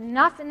is there's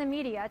enough in the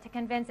media to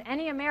convince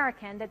any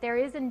American that there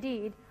is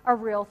indeed a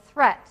real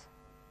threat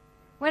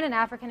when an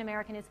African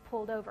American is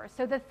pulled over.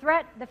 So the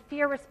threat, the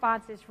fear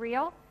response is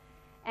real.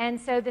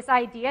 And so this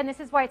idea, and this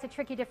is why it's a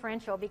tricky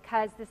differential,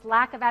 because this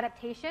lack of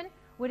adaptation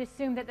would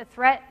assume that the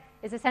threat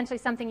is essentially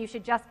something you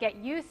should just get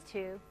used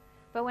to,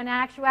 but when in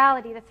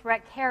actuality the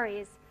threat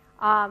carries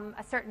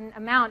a certain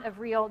amount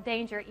of real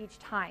danger each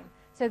time.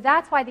 So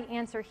that's why the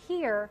answer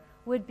here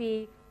would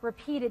be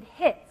repeated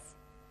hits,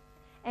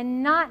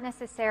 and not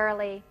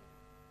necessarily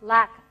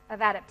lack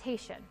of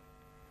adaptation.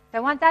 So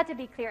I want that to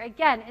be clear.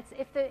 Again, it's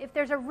if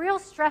there's a real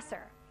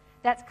stressor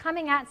that's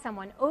coming at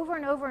someone over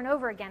and over and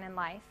over again in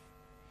life,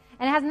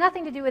 and it has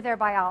nothing to do with their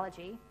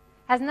biology,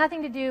 has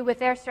nothing to do with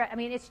their stress. I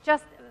mean, it's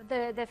just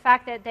the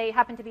fact that they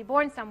happen to be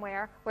born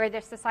somewhere where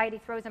their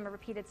society throws them a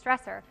repeated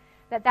stressor,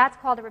 that's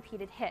called a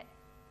repeated hit.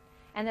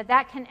 And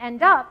that can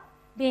end up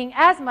being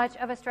as much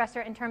of a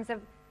stressor in terms of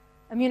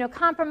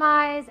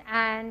immunocompromise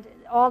and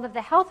all of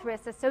the health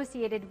risks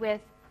associated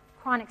with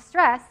chronic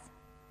stress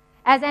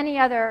as any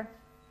other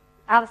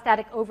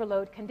allostatic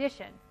overload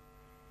condition.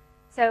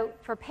 So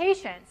for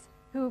patients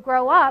who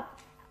grow up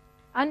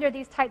under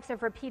these types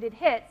of repeated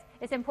hits,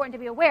 it's important to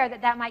be aware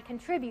that that might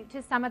contribute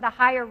to some of the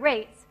higher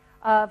rates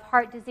of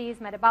heart disease,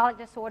 metabolic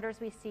disorders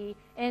we see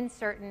in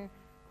certain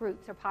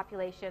groups or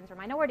populations or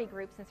minority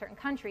groups in certain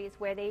countries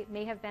where they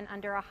may have been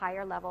under a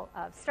higher level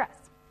of stress.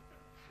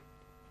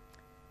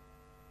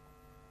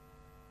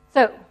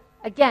 So,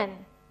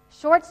 again,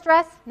 short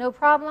stress, no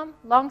problem.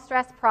 Long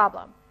stress,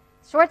 problem.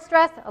 Short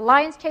stress, a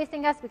lion's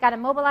chasing us, we've got to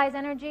mobilize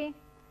energy.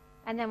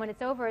 And then when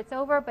it's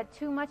over, but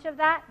too much of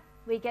that,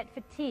 we get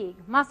fatigue,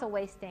 muscle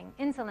wasting,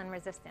 insulin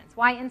resistance.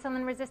 Why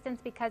insulin resistance?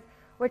 Because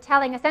we're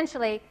telling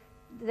essentially,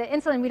 the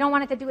insulin, we don't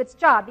want it to do its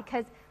job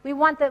because we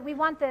want the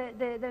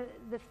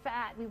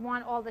fat, we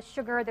want all the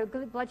sugar, the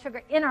good blood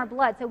sugar in our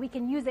blood so we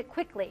can use it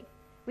quickly.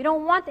 We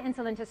don't want the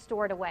insulin to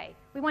store it away.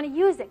 We want to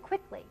use it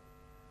quickly.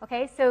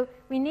 Okay, so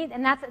we need,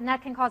 and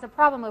that can cause a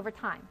problem over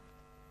time.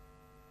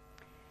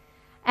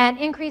 And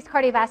increased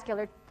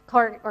cardiovascular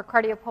or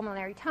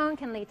cardiopulmonary tone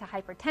can lead to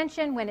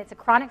hypertension when it's a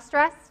chronic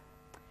stress.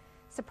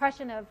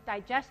 Suppression of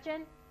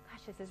digestion.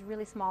 Gosh, this is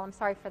really small. I'm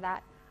sorry for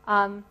that.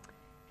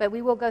 But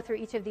we will go through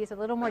each of these in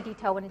a little more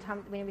detail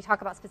when we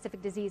talk about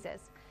specific diseases.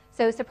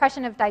 So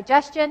suppression of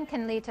digestion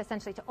can lead to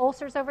essentially to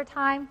ulcers over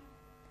time.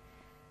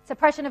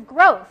 Suppression of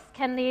growth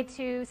can lead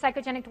to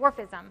psychogenic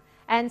dwarfism.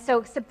 And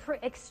so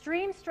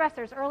extreme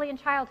stressors early in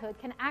childhood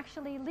can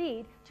actually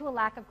lead to a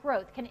lack of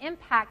growth, can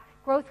impact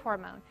growth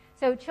hormone.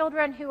 So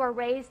children who are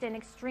raised in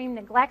extreme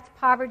neglect,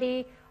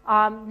 poverty,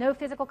 no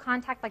physical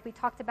contact like we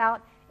talked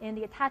about in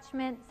the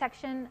attachment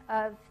section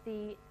of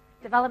the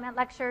development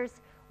lectures,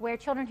 where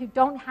children who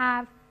don't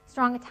have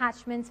strong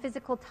attachments,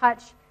 physical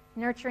touch,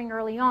 nurturing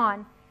early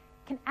on,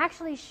 can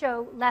actually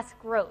show less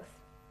growth.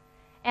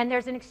 And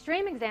there's an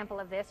extreme example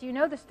of this. You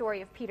know the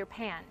story of Peter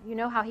Pan. You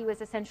know how he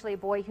was essentially a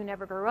boy who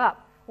never grew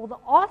up. Well, the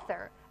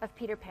author of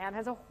Peter Pan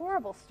has a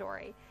horrible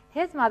story.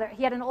 His mother,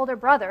 he had an older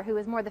brother who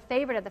was more the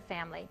favorite of the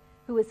family,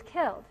 who was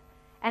killed.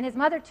 And his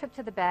mother took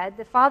to the bed.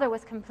 The father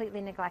was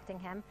completely neglecting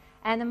him.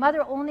 And the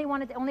mother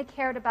only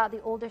cared about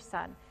the older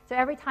son. So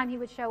every time he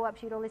would show up,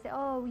 she'd always say,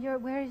 "Oh,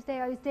 where is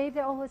Dave? Is Dave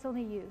there? Oh, it's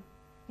only you."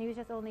 He was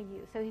just only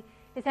you. So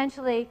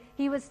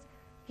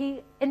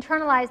he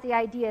internalized the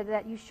idea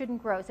that you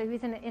shouldn't grow. So he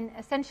was in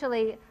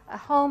essentially a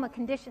home, a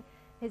condition.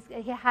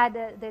 He had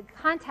the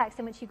context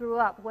in which he grew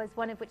up was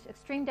one of which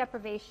extreme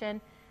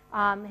deprivation.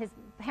 His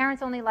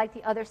parents only liked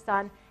the other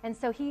son. And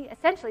so he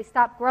essentially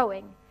stopped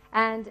growing.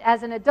 And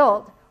as an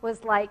adult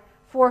was like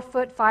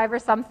 4'5" or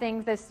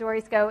something, the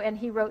stories go, and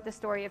he wrote the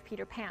story of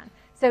Peter Pan.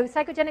 So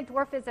psychogenic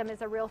dwarfism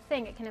is a real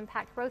thing. It can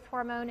impact growth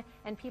hormone,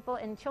 and people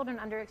and children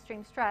under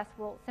extreme stress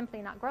will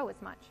simply not grow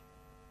as much.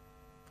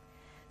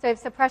 So you have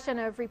suppression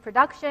of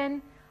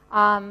reproduction,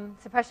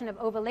 suppression of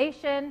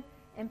ovulation,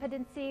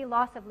 impotency,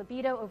 loss of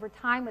libido over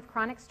time with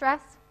chronic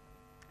stress.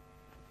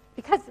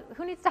 Because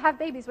who needs to have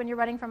babies when you're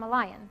running from a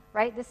lion,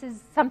 right? This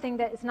is something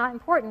that is not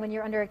important when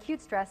you're under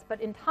acute stress,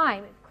 but in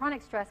time,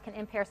 chronic stress can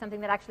impair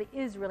something that actually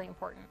is really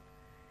important.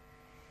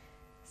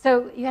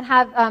 So you can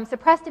have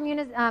suppressed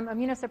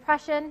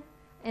immunosuppression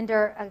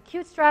under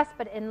acute stress,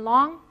 but in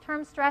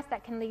long-term stress,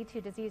 that can lead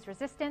to disease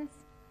resistance.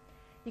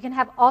 You can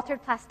have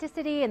altered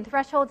plasticity and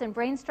thresholds in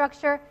brain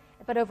structure,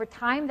 but over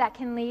time, that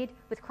can lead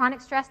with chronic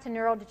stress to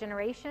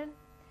neurodegeneration.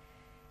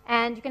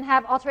 And you can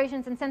have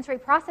alterations in sensory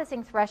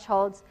processing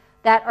thresholds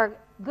that are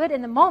good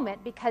in the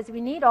moment because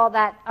we need all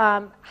that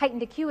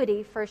heightened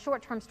acuity for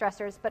short-term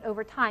stressors, but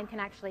over time can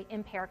actually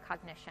impair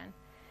cognition.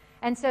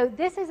 And so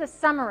this is a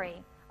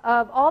summary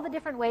of all the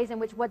different ways in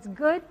which what's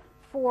good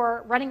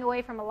for running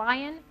away from a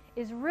lion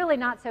is really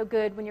not so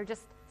good when you're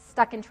just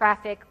stuck in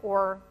traffic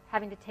or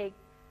having to take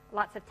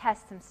lots of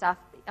tests and stuff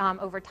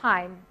over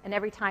time, and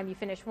every time you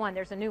finish one,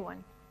 there's a new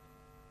one.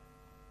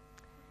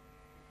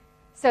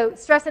 So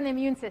stress in the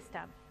immune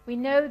system. We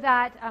know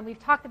that, we've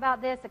talked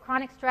about this, the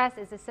chronic stress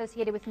is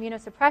associated with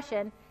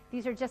immunosuppression.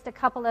 These are just a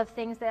couple of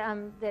things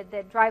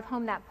that drive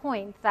home that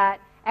point, that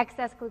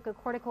excess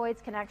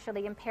glucocorticoids can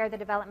actually impair the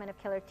development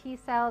of killer T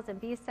cells and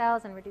B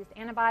cells and reduced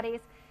antibodies,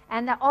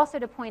 and that also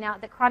to point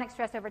out that chronic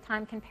stress over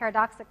time can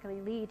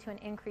paradoxically lead to an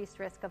increased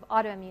risk of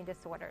autoimmune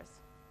disorders.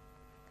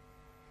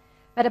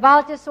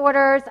 Metabolic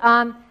disorders,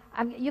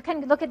 you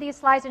can look at these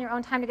slides in your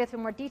own time to go through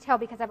more detail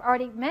because I've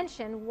already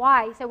mentioned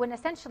why. So when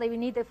essentially we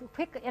need the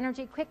quick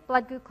energy, quick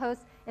blood glucose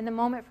in the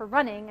moment for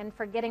running and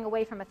for getting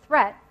away from a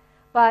threat,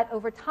 but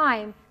over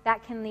time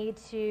that can lead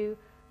to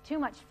too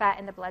much fat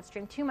in the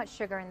bloodstream, too much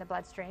sugar in the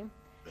bloodstream,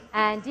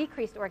 and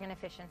decreased organ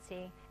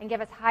efficiency and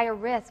give us higher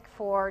risk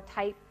for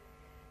type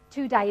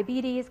 2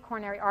 diabetes,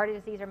 coronary artery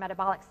disease, or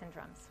metabolic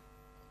syndromes.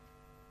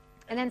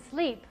 And then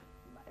sleep.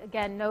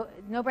 Again,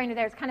 no-brainer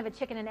there. It's kind of a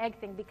chicken and egg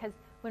thing because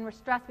when we're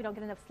stressed, we don't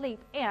get enough sleep.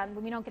 And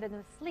when we don't get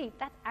enough sleep,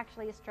 that's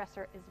actually a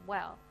stressor as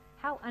well.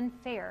 How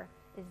unfair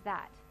is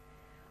that?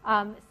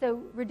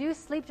 So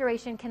reduced sleep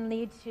duration can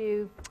lead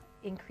to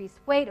increased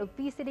weight,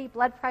 obesity,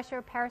 blood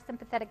pressure,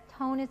 parasympathetic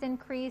tone is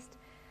increased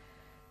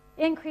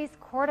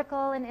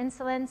cortical and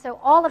insulin. So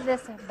all of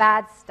this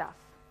bad stuff,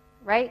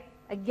 right?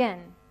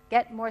 Again,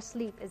 get more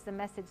sleep is the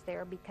message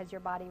there because your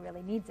body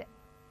really needs it.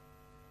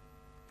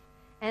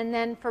 And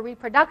then for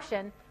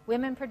reproduction,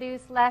 women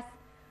produce less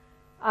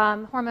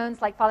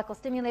hormones like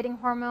follicle-stimulating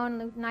hormone,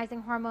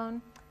 luteinizing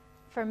hormone.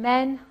 For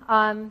men,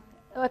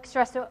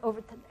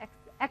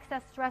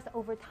 excess stress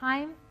over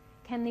time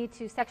can lead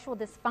to sexual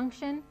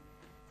dysfunction,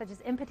 such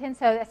as impotence.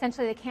 So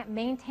essentially, they can't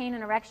maintain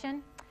an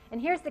erection. And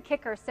here's the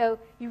kicker. So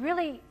you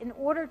really, in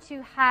order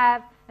to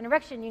have an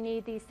erection, you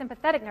need the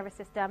sympathetic nervous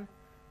system.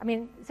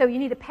 So you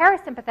need the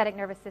parasympathetic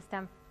nervous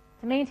system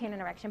to maintain an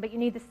erection, but you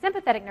need the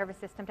sympathetic nervous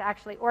system to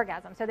actually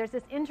orgasm. So there's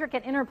this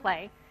intricate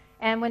interplay.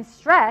 And when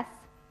stress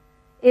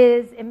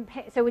is,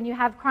 so when you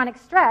have chronic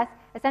stress,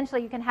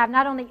 essentially you can have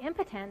not only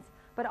impotence,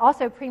 but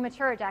also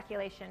premature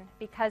ejaculation,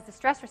 because the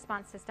stress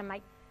response system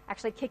might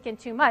actually kick in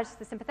too much,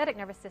 the sympathetic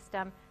nervous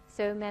system,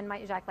 so men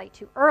might ejaculate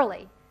too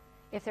early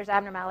if there's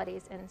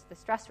abnormalities in the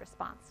stress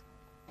response.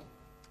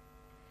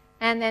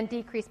 And then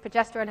decreased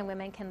progesterone in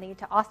women can lead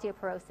to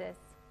osteoporosis.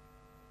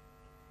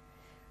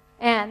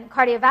 And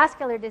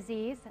cardiovascular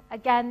disease,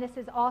 again, this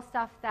is all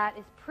stuff that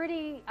is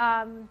pretty,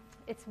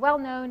 it's well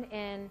known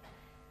in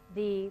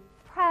the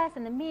press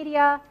and the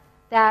media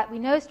that we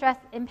know stress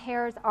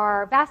impairs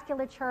our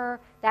vasculature,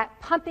 that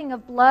pumping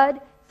of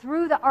blood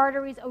through the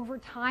arteries over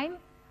time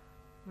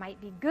might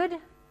be good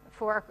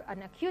for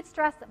an acute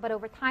stress, but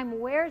over time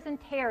wears and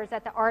tears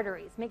at the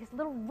arteries, makes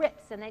little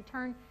rips, and they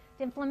turn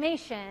to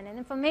inflammation, and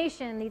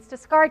inflammation leads to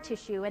scar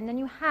tissue, and then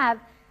you have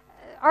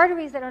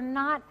arteries that are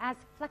not as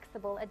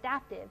flexible,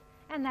 adaptive,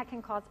 and that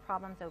can cause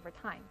problems over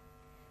time.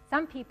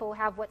 Some people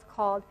have what's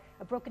called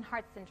a broken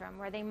heart syndrome,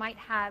 where they might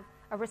have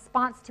a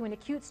response to an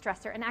acute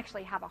stressor and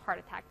actually have a heart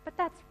attack, but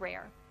that's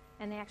rare,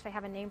 and they actually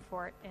have a name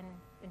for it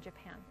in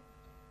Japan.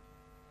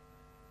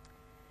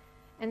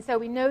 And so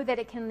we know that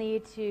it can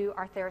lead to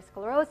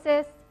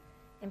arteriosclerosis,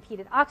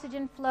 impeded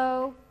oxygen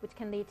flow, which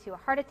can lead to a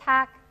heart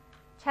attack,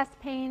 chest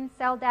pain,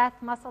 cell death,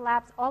 muscle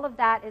lapse. All of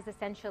that is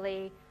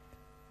essentially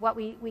what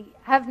we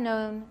have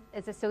known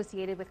is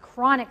associated with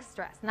chronic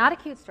stress, not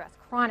acute stress,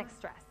 chronic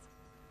stress.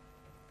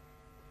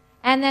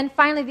 And then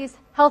finally, these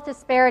health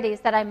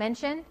disparities that I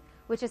mentioned,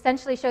 which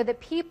essentially show that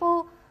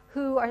people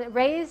who are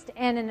raised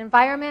in an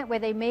environment where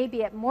they may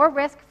be at more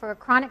risk for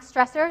chronic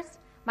stressors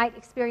might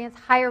experience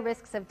higher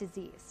risks of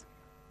disease.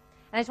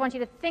 And I just want you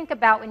to think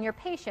about in your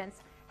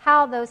patients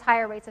how those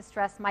higher rates of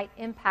stress might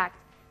impact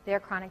their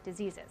chronic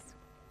diseases.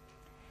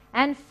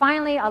 And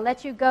finally, I'll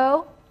let you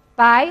go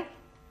by,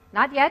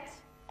 not yet,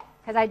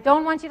 because I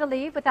don't want you to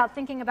leave without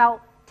thinking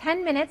about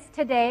 10 minutes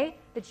today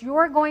that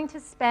you're going to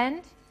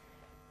spend.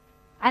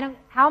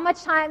 How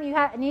much time you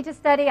need to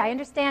study. I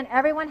understand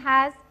everyone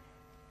has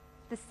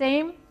the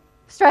same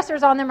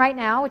stressors on them right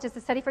now, which is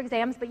to study for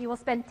exams, but you will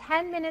spend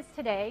 10 minutes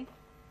today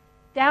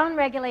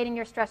down-regulating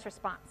your stress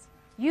response,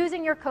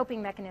 using your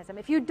coping mechanism.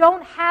 If you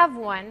don't have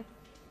one,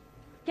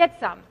 get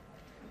some.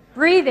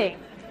 Breathing,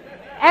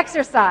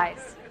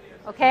 exercise,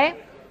 okay?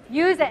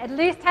 Use it at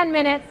least 10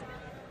 minutes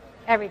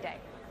every day.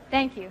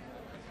 Thank you.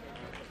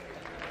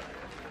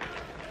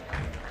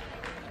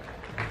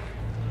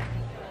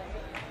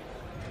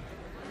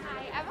 Hi,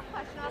 I have a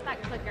question about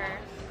that clicker.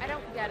 I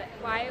don't get it.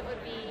 Why it was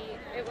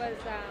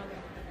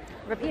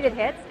Repeated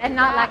hits and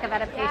not lack of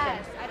adaptation.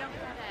 Yes, I don't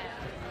get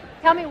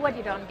it. Tell me what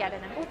you don't get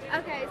in it.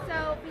 Okay,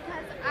 so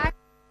because I